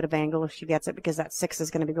little bit of angle if she gets it, because that 6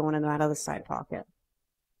 is going to be going in that other side pocket.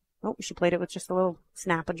 Oh, she played it with just a little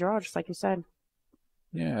snap and draw, just like you said.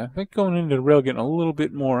 Yeah, I think going into the rail, getting a little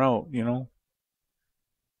bit more out, Because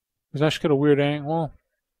now she's got a weird angle.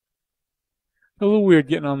 A little weird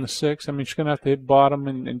getting on the 6. I mean, she's going to have to hit bottom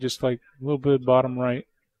and just like a little bit of bottom right.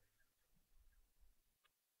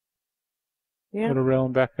 Yeah. Go to rail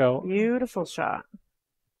and back out. Beautiful shot.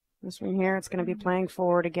 This one here, it's going to be playing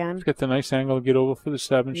forward again. She's got the nice angle to get over for the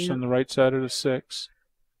 7. She's Yeah. on the right side of the 6.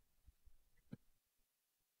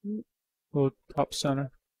 Little top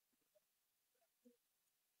center.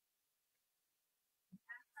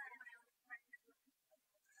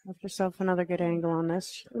 Have yourself another good angle on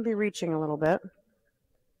this. You'll be reaching a little bit.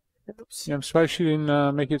 Oops. Yeah, I'm surprised she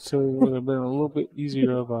didn't make it so it would have been a little bit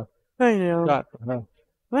easier of a I know. shot for her.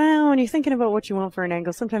 Well, when you're thinking about what you want for an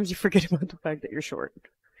angle, sometimes you forget about the fact that you're short.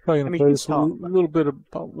 Probably going to play she's this a tall, little bit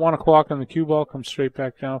about 1 o'clock on the cue ball, come straight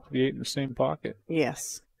back down for the 8 in the same pocket.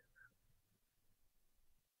 Yes.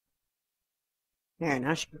 There,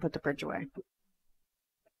 now she can put the bridge away.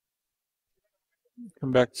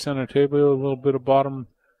 Come back to center table, a little bit of bottom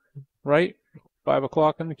right, 5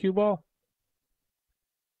 o'clock on the cue ball.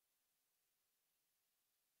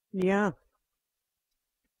 Yeah.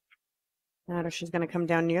 Now, if she's going to come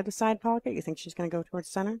down near the side pocket, you think she's going to go towards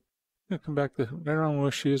center? Yeah, come back to right around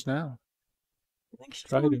where she is now. I think she's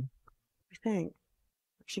Try going. to I think.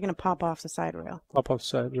 Is she going to pop off the side rail? pop off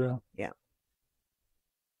side rail. Yeah.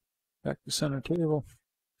 Back to center table.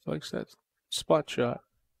 Likes that spot shot.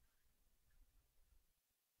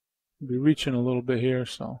 Be reaching a little bit here,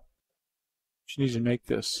 so she needs to make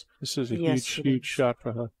this. This is a Yes, huge shot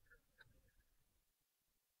for her.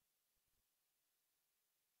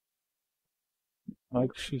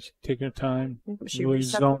 Like she's taking her time. She Really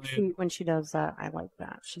resets zone her in. feet when she does that. I like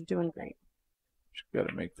that. She's doing great. She's got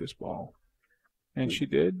to make this ball. And she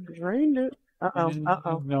did. Drained it.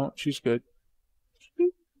 Uh-oh. No, she's good.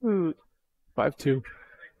 Shoot. 5-2.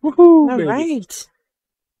 Woohoo, All baby. right.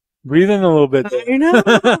 Breathe in a little bit there. You know?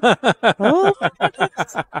 Oh, my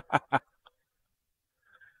goodness.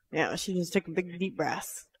 Yeah, she just took a big deep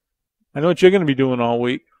breath. I know what you're going to be doing all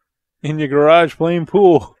week. In your garage playing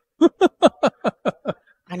pool.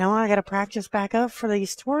 I know I got to practice back up for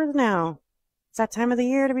these tours now. It's that time of the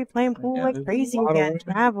year to be playing pool like there's crazy a lot again, of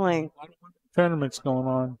traveling. Tournaments going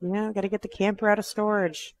on. Yeah, got to get the camper out of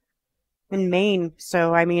storage in Maine.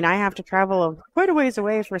 So, I mean, I have to travel quite a ways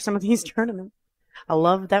away for some of these tournaments. I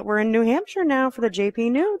love that we're in New Hampshire now for the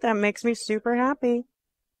JP New. That makes me super happy.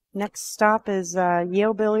 Next stop is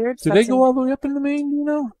Yale Billiards. Did they go all the way up into Maine, do you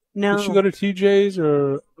know? No. Did she go to TJ's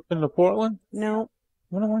or up into Portland? No.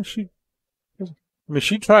 I wonder why she... I mean,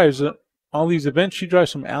 she tries all these events. She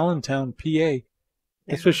drives from Allentown, PA.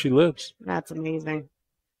 That's where she lives. That's amazing.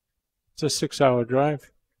 It's a 6-hour drive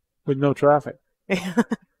with no traffic. Yeah.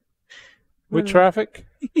 With traffic,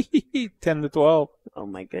 10 to 12. Oh,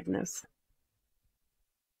 my goodness.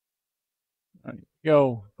 All right,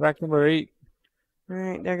 go. Rack number 8. All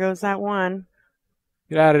right, there goes that one.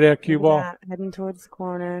 Get out of there, cue Look at ball. that, heading towards the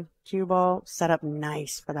corner. Cue ball set up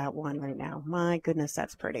nice for that one right now. My goodness,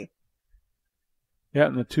 that's pretty. Yeah,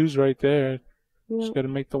 and the 2's right there. Yep. Just got to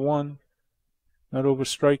make the 1. Not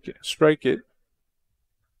overstrike it. Strike it.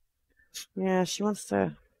 Yeah, she wants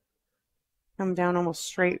to come down almost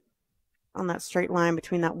straight on that straight line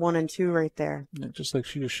between that 1 and 2 right there. Yeah, just like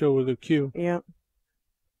she just showed with the cue. Yep.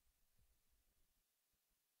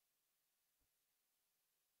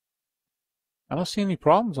 I don't see any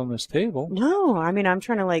problems on this table. No, I mean, I'm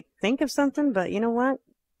trying to like think of something, but you know what?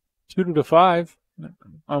 2 to the 5.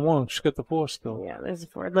 I won't. She's got the 4 still. Yeah, there's a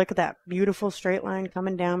 4. Look at that beautiful straight line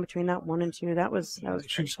coming down between that 1 and 2. That was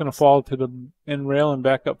She's going to fall to the end rail and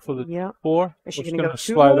back up for the Yep. 4. Is she She's gonna going go to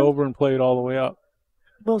 2 slide low? over and play it all the way up.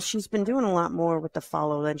 Well, she's been doing a lot more with the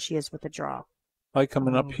follow than she is with the draw. I like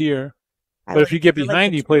coming up here. I But if you get I like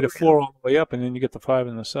behind, the you play the 2 4 rails. all the way up, and then you get the 5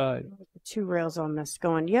 on the side. The 2 rails on this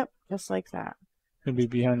going, yep, just like that. Going to be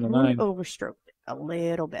behind the And 9. overstroked it a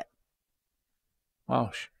little bit.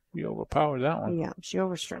 Wow, she overpowered that one. Yeah, she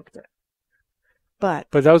overstroked it. But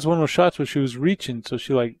But that was one of those shots where she was reaching, so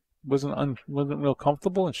she like wasn't real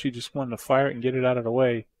comfortable, and she just wanted to fire it and get it out of the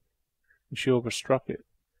way, and she overstruck it.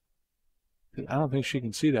 I don't think she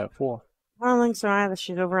can see that 4. I don't think so either.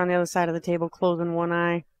 She's over on the other side of the table, closing one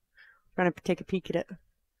eye, trying to take a peek at it.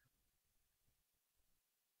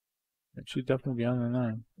 And she'd definitely be on the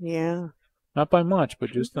 9. Yeah. Not by much, but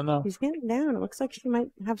just enough. She's getting down. It looks like she might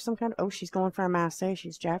have some kind of... Oh, she's going for a masse.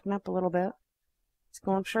 She's jacking up a little bit. It's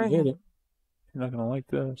going for She hit it. You're not going to like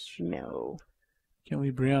this. No. Can't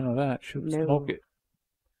leave Briana that. She'll smoke it.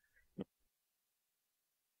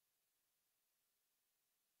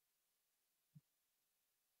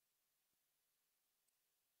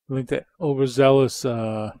 I think that overzealous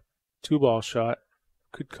 2-ball shot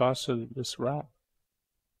could cost her this round.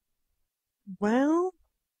 Well,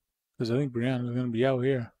 Because I think Briana's going to be out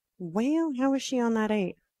here. how is she on that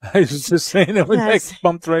 8? I was just saying it when I Yes.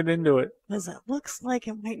 bumped right into it. Because it looks like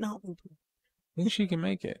it might not be. I think she can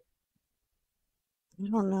make it. I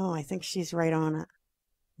don't know. I think she's right on it.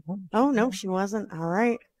 Oh, no, she wasn't. All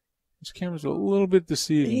right. This camera's a little bit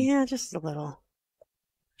deceiving. Yeah, just a little.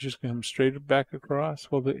 Just going to come straight back across.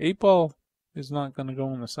 Well, the 8-ball is not going to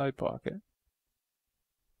go in the side pocket.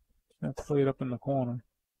 Going to play it up in the corner.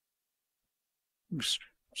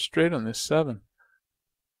 straight on this 7.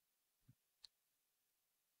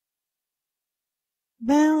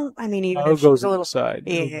 Well, I mean, even Oh, if it she's goes a to little, the side.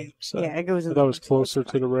 yeah, it goes I in thought the it was closer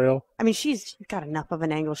to the rail. I mean, she's got enough of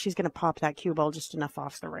an angle. She's going to pop that cue ball just enough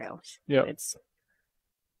off the rail. Yeah. It's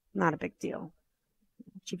not a big deal.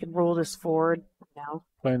 She could roll this forward,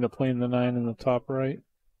 Playing the 9 in the top right.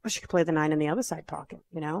 Or she could play the 9 in the other side pocket,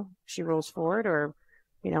 She rolls forward or,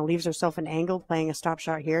 leaves herself an angle playing a stop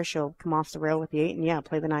shot here. She'll come off the rail with the 8 and,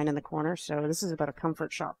 play the 9 in the corner. So this is about a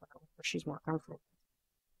comfort shot where she's more comfortable.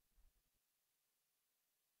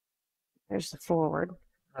 There's the forward.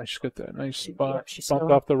 She's got that nice spot. She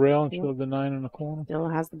bumped off the rail and she'll have the 9 in the corner. Still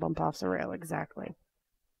has the bump off the rail, exactly.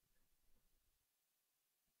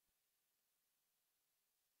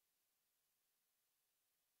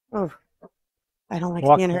 Oh, I don't like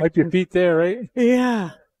seeing her. Wipe your feet there, right?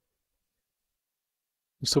 Yeah.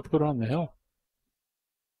 You still put her on the hill.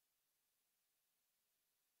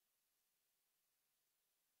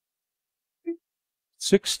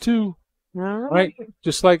 6-2. All Right,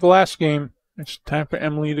 just like last game. It's time for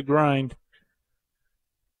Emily to grind.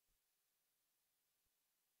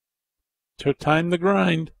 It's her time to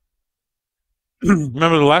grind.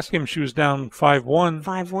 Remember the last game she was down 5-1.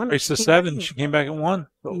 5-1. Race to 7. She came back at 1.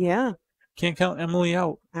 So yeah. Can't count Emily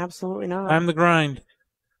out. Absolutely not. Time to grind.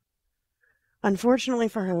 Unfortunately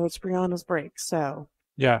for her, it's Briana's break, so.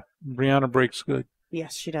 Yeah, Briana breaks good.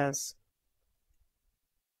 Yes, she does.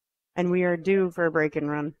 And we are due for a break and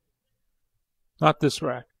run. Not this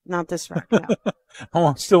rack. Not this rack, no.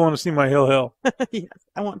 I still want to see my hill. Yes,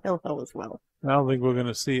 I want hill as well. I don't think we're going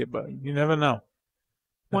to see it, but you never know.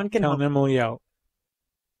 One can count hope. Emily out.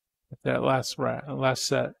 At that last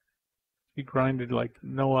set, she grinded like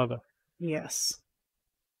no other. Yes.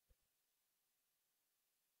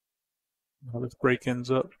 Now this break ends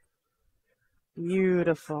up.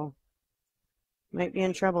 Beautiful. Might be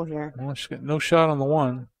in trouble here. Well, she got no shot on the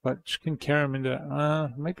 1, but she can carry him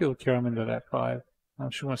into. Might be able to carry him into that 5.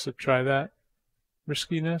 She wants to try that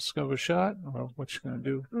riskiness of a shot, or what's she going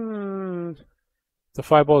to do? The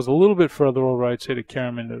 5 ball is a little bit further over, I'd say, to carry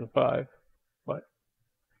him into the 5. But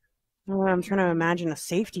I'm trying to imagine a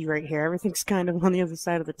safety right here. Everything's kind of on the other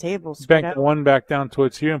side of the table. Bank the 1 back down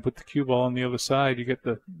towards here and put the cue ball on the other side. You get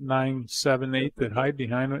the 9, 7, 8 that hide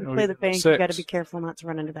behind it. Play the bank. 6. You got to be careful not to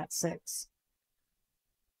run into that 6.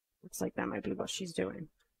 Looks like that might be what she's doing.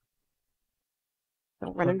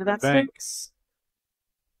 Don't run into that 6.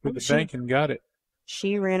 With the bank and got it.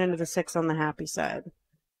 She ran into the 6 on the happy side.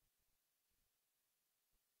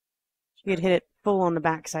 She had hit it full on the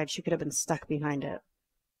backside. She could have been stuck behind it.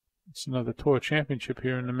 It's another tour championship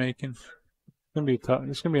here in the making. It's gonna be tough.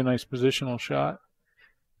 It's gonna be a nice positional shot.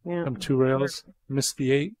 Yeah. Come 2 rails. Missed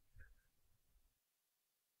the 8.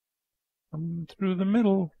 Come through the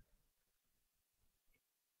middle.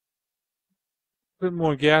 A bit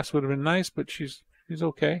more gas would have been nice, but she's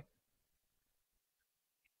okay.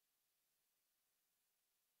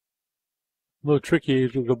 A little tricky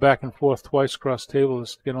is we go back and forth twice across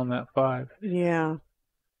tables to get on that 5. Yeah.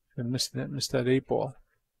 And missed that 8 ball.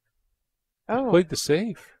 Oh. Played the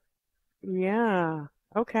safe. Yeah.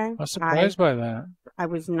 Okay. I was surprised by that. I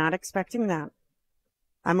was not expecting that.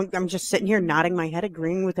 I'm just sitting here nodding my head,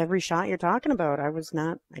 agreeing with every shot you're talking about. I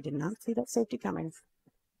did not see that safety coming.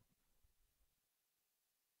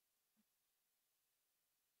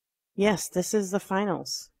 Yes, this is the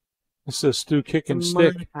finals. This is Stu kick and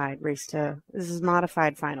stick. This is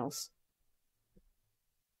modified finals.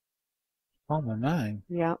 Call the 9.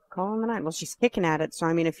 Yeah, call on the 9. Well, she's kicking at it, so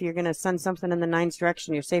I mean, if you're gonna send something in the 9's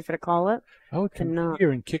direction, you're safer to call it. I would come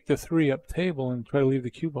here and kick the 3 up table and try to leave the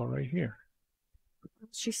cue ball right here.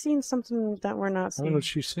 She's seeing something that we're not seeing. What is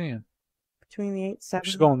she seeing? Between the 8, 7.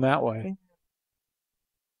 She's going that way. Okay.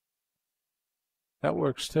 That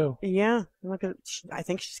works too. Yeah, look at. I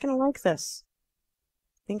think she's gonna like this.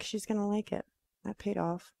 I think she's gonna like it. That paid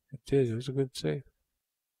off. It did. It was a good save.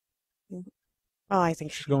 Yeah. Oh, I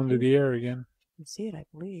think she's going to the air again. You see it, I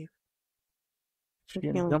believe. She's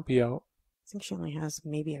getting jumpy out. I think she only has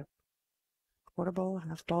maybe a quarter ball,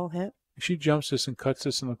 half ball hit. If she jumps this and cuts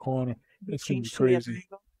this in the corner, it's going to be crazy.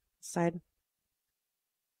 Side.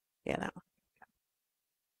 Yeah, that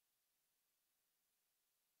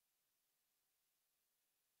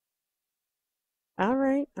one. All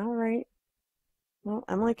right. Well,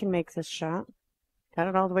 Emily can make this shot. Cut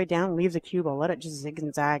it all the way down, leave the cue ball. Let it just zig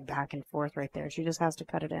and zag back and forth right there. She just has to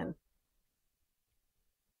cut it in.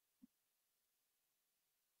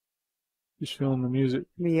 Just feeling the music.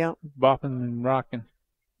 Yep. Bopping and rocking.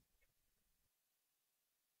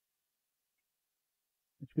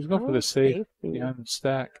 She's going for the safe behind the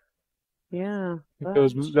stack. Yeah. But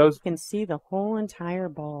Those she can see the whole entire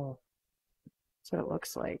ball. That's what it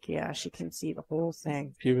looks like. Yeah, she can see the whole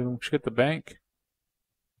thing. even she get the bank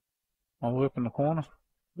all the way up in the corner.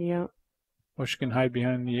 Yeah. Or she can hide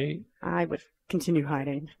behind the 8. I would continue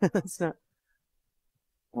hiding. That's not.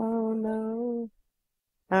 Oh no.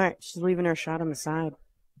 All right, she's leaving her shot on the side.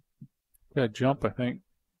 Got to jump, I think.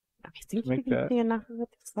 I think Make she can that. see enough of it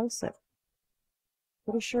to slice it.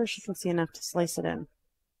 Pretty sure she can see enough to slice it in.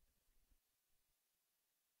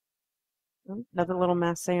 Oh, another little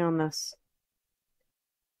massé on this.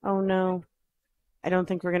 Oh no. I don't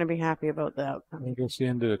think we're going to be happy about that. I think it's the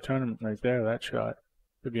end of the tournament right there, that shot,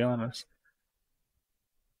 to be honest.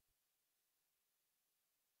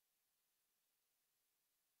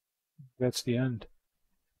 That's the end.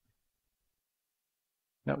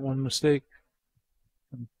 That one mistake.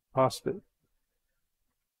 And tossed it.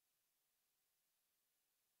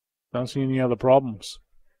 Don't see any other problems.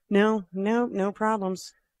 No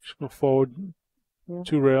problems. Just go forward. Yeah.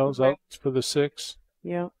 2 rails out for the 6.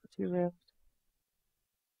 Yeah, 2 rails.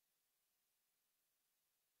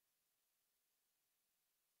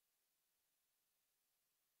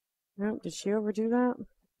 No, did she overdo that?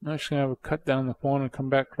 Now she's going to have a cut down the corner and come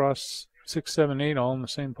back across 6, 7, 8 all in the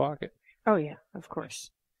same pocket. Oh, yeah, of course.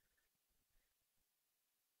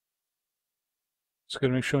 Just got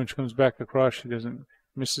to make sure when she comes back across she doesn't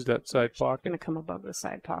misses that side pocket. Going to come above the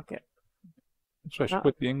side pocket. That's why she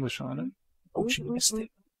put the English on it. Oh, she missed it.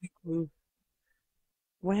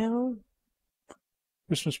 Well.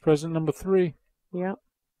 Christmas present number 3. Yep.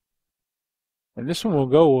 And this one will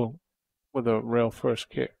go with a rail first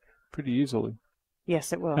kick pretty easily.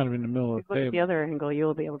 Yes, it will. Kind of in the middle of the table. Look at the other angle,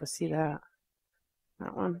 you'll be able to see that.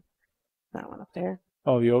 That one up there.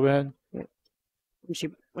 Oh, the overhead? Yeah.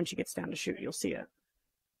 When she gets down to shoot, you'll see it.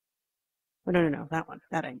 Oh, no, that one.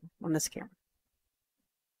 That angle on this camera.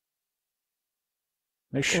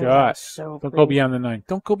 Nice shot. So Don't go beyond the 9.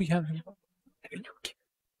 Don't go beyond the 9.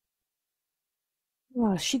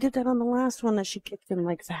 Oh, she did that on the last one that she kicked in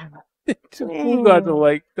like that. You guys are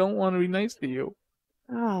like, don't want to be nice to you.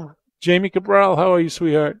 Oh. Jamie Cabral, how are you,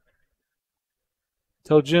 sweetheart?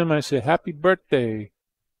 Tell Jim I say happy birthday.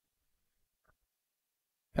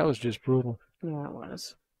 That was just brutal. Yeah, it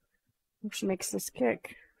was. Hope she makes this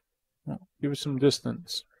kick. Well, give her some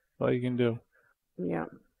distance. That's all you can do. Yeah.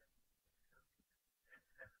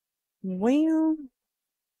 Well,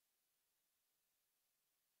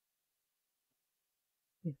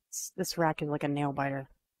 this rack is like a nail biter.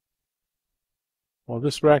 Well,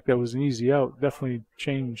 this rack that was an easy out definitely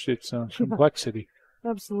changed its complexity.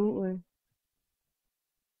 Absolutely.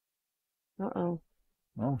 Uh-oh.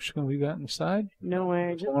 Oh, she's going to leave that in the side? No way,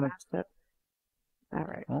 I just passed it. All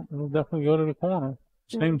right. Well, it'll definitely go to the corner.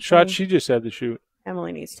 Same shot she just had to shoot.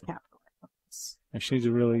 Emily needs to capitalize on this. And she needs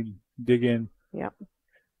to really dig in. Yep.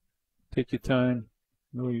 Take your time.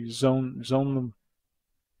 Really zone them.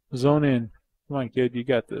 Zone in. Come on, kid, you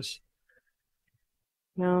got this.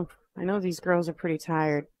 No, I know these girls are pretty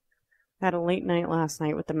tired. Had a late night last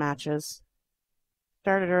night with the matches.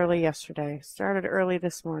 Started early yesterday. Started early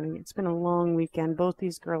this morning. It's been a long weekend. Both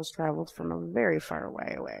these girls traveled from a very far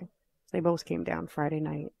away. They both came down Friday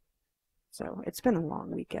night. So it's been a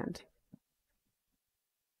long weekend.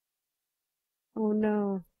 Oh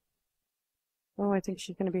no. Oh, I think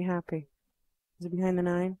she's going to be happy. Is it behind the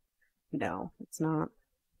 9? No, it's not.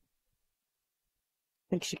 I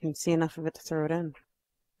think she can see enough of it to throw it in.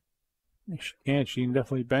 She can. She can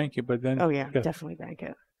definitely bank it, but then... Oh yeah, definitely bank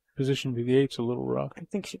it. Position to the 8's a little rough. I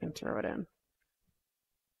think she can throw it in.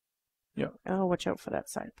 Yeah. Oh, watch out for that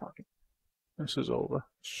side pocket. This is over.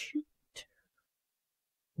 Shoot.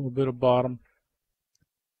 A little bit of bottom.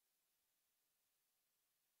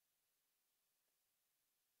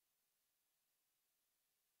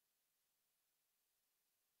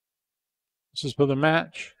 This is for the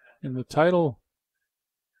match in the title.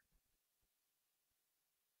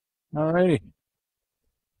 Alrighty.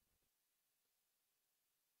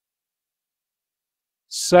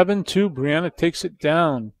 7-2, Briana takes it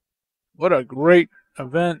down. What a great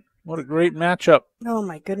event. What a great matchup. Oh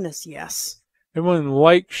my goodness, yes. Everyone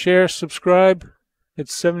like, share, subscribe.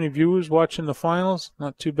 It's 70 viewers watching the finals.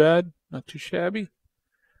 Not too bad. Not too shabby.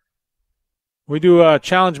 We do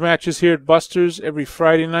challenge matches here at Buster's every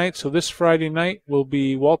Friday night. So this Friday night will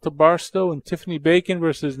be Walter Barstow and Tiffany Bacon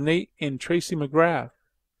versus Nate and Tracy McGrath.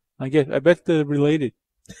 I bet they're related.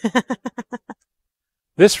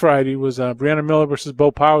 This Friday was Briana Miller versus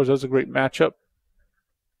Bo Powers. That was a great matchup.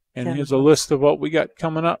 And here's a list of what we got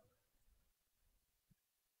coming up.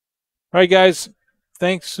 All right, guys.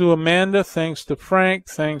 Thanks to Amanda. Thanks to Frank.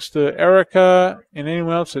 Thanks to Erica and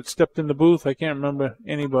anyone else that stepped in the booth. I can't remember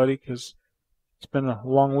anybody because It's been a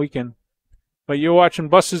long weekend. But you're watching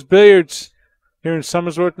Buster's Billiards here in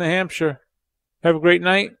Somersworth, New Hampshire. Have a great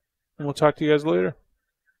night, and we'll talk to you guys later.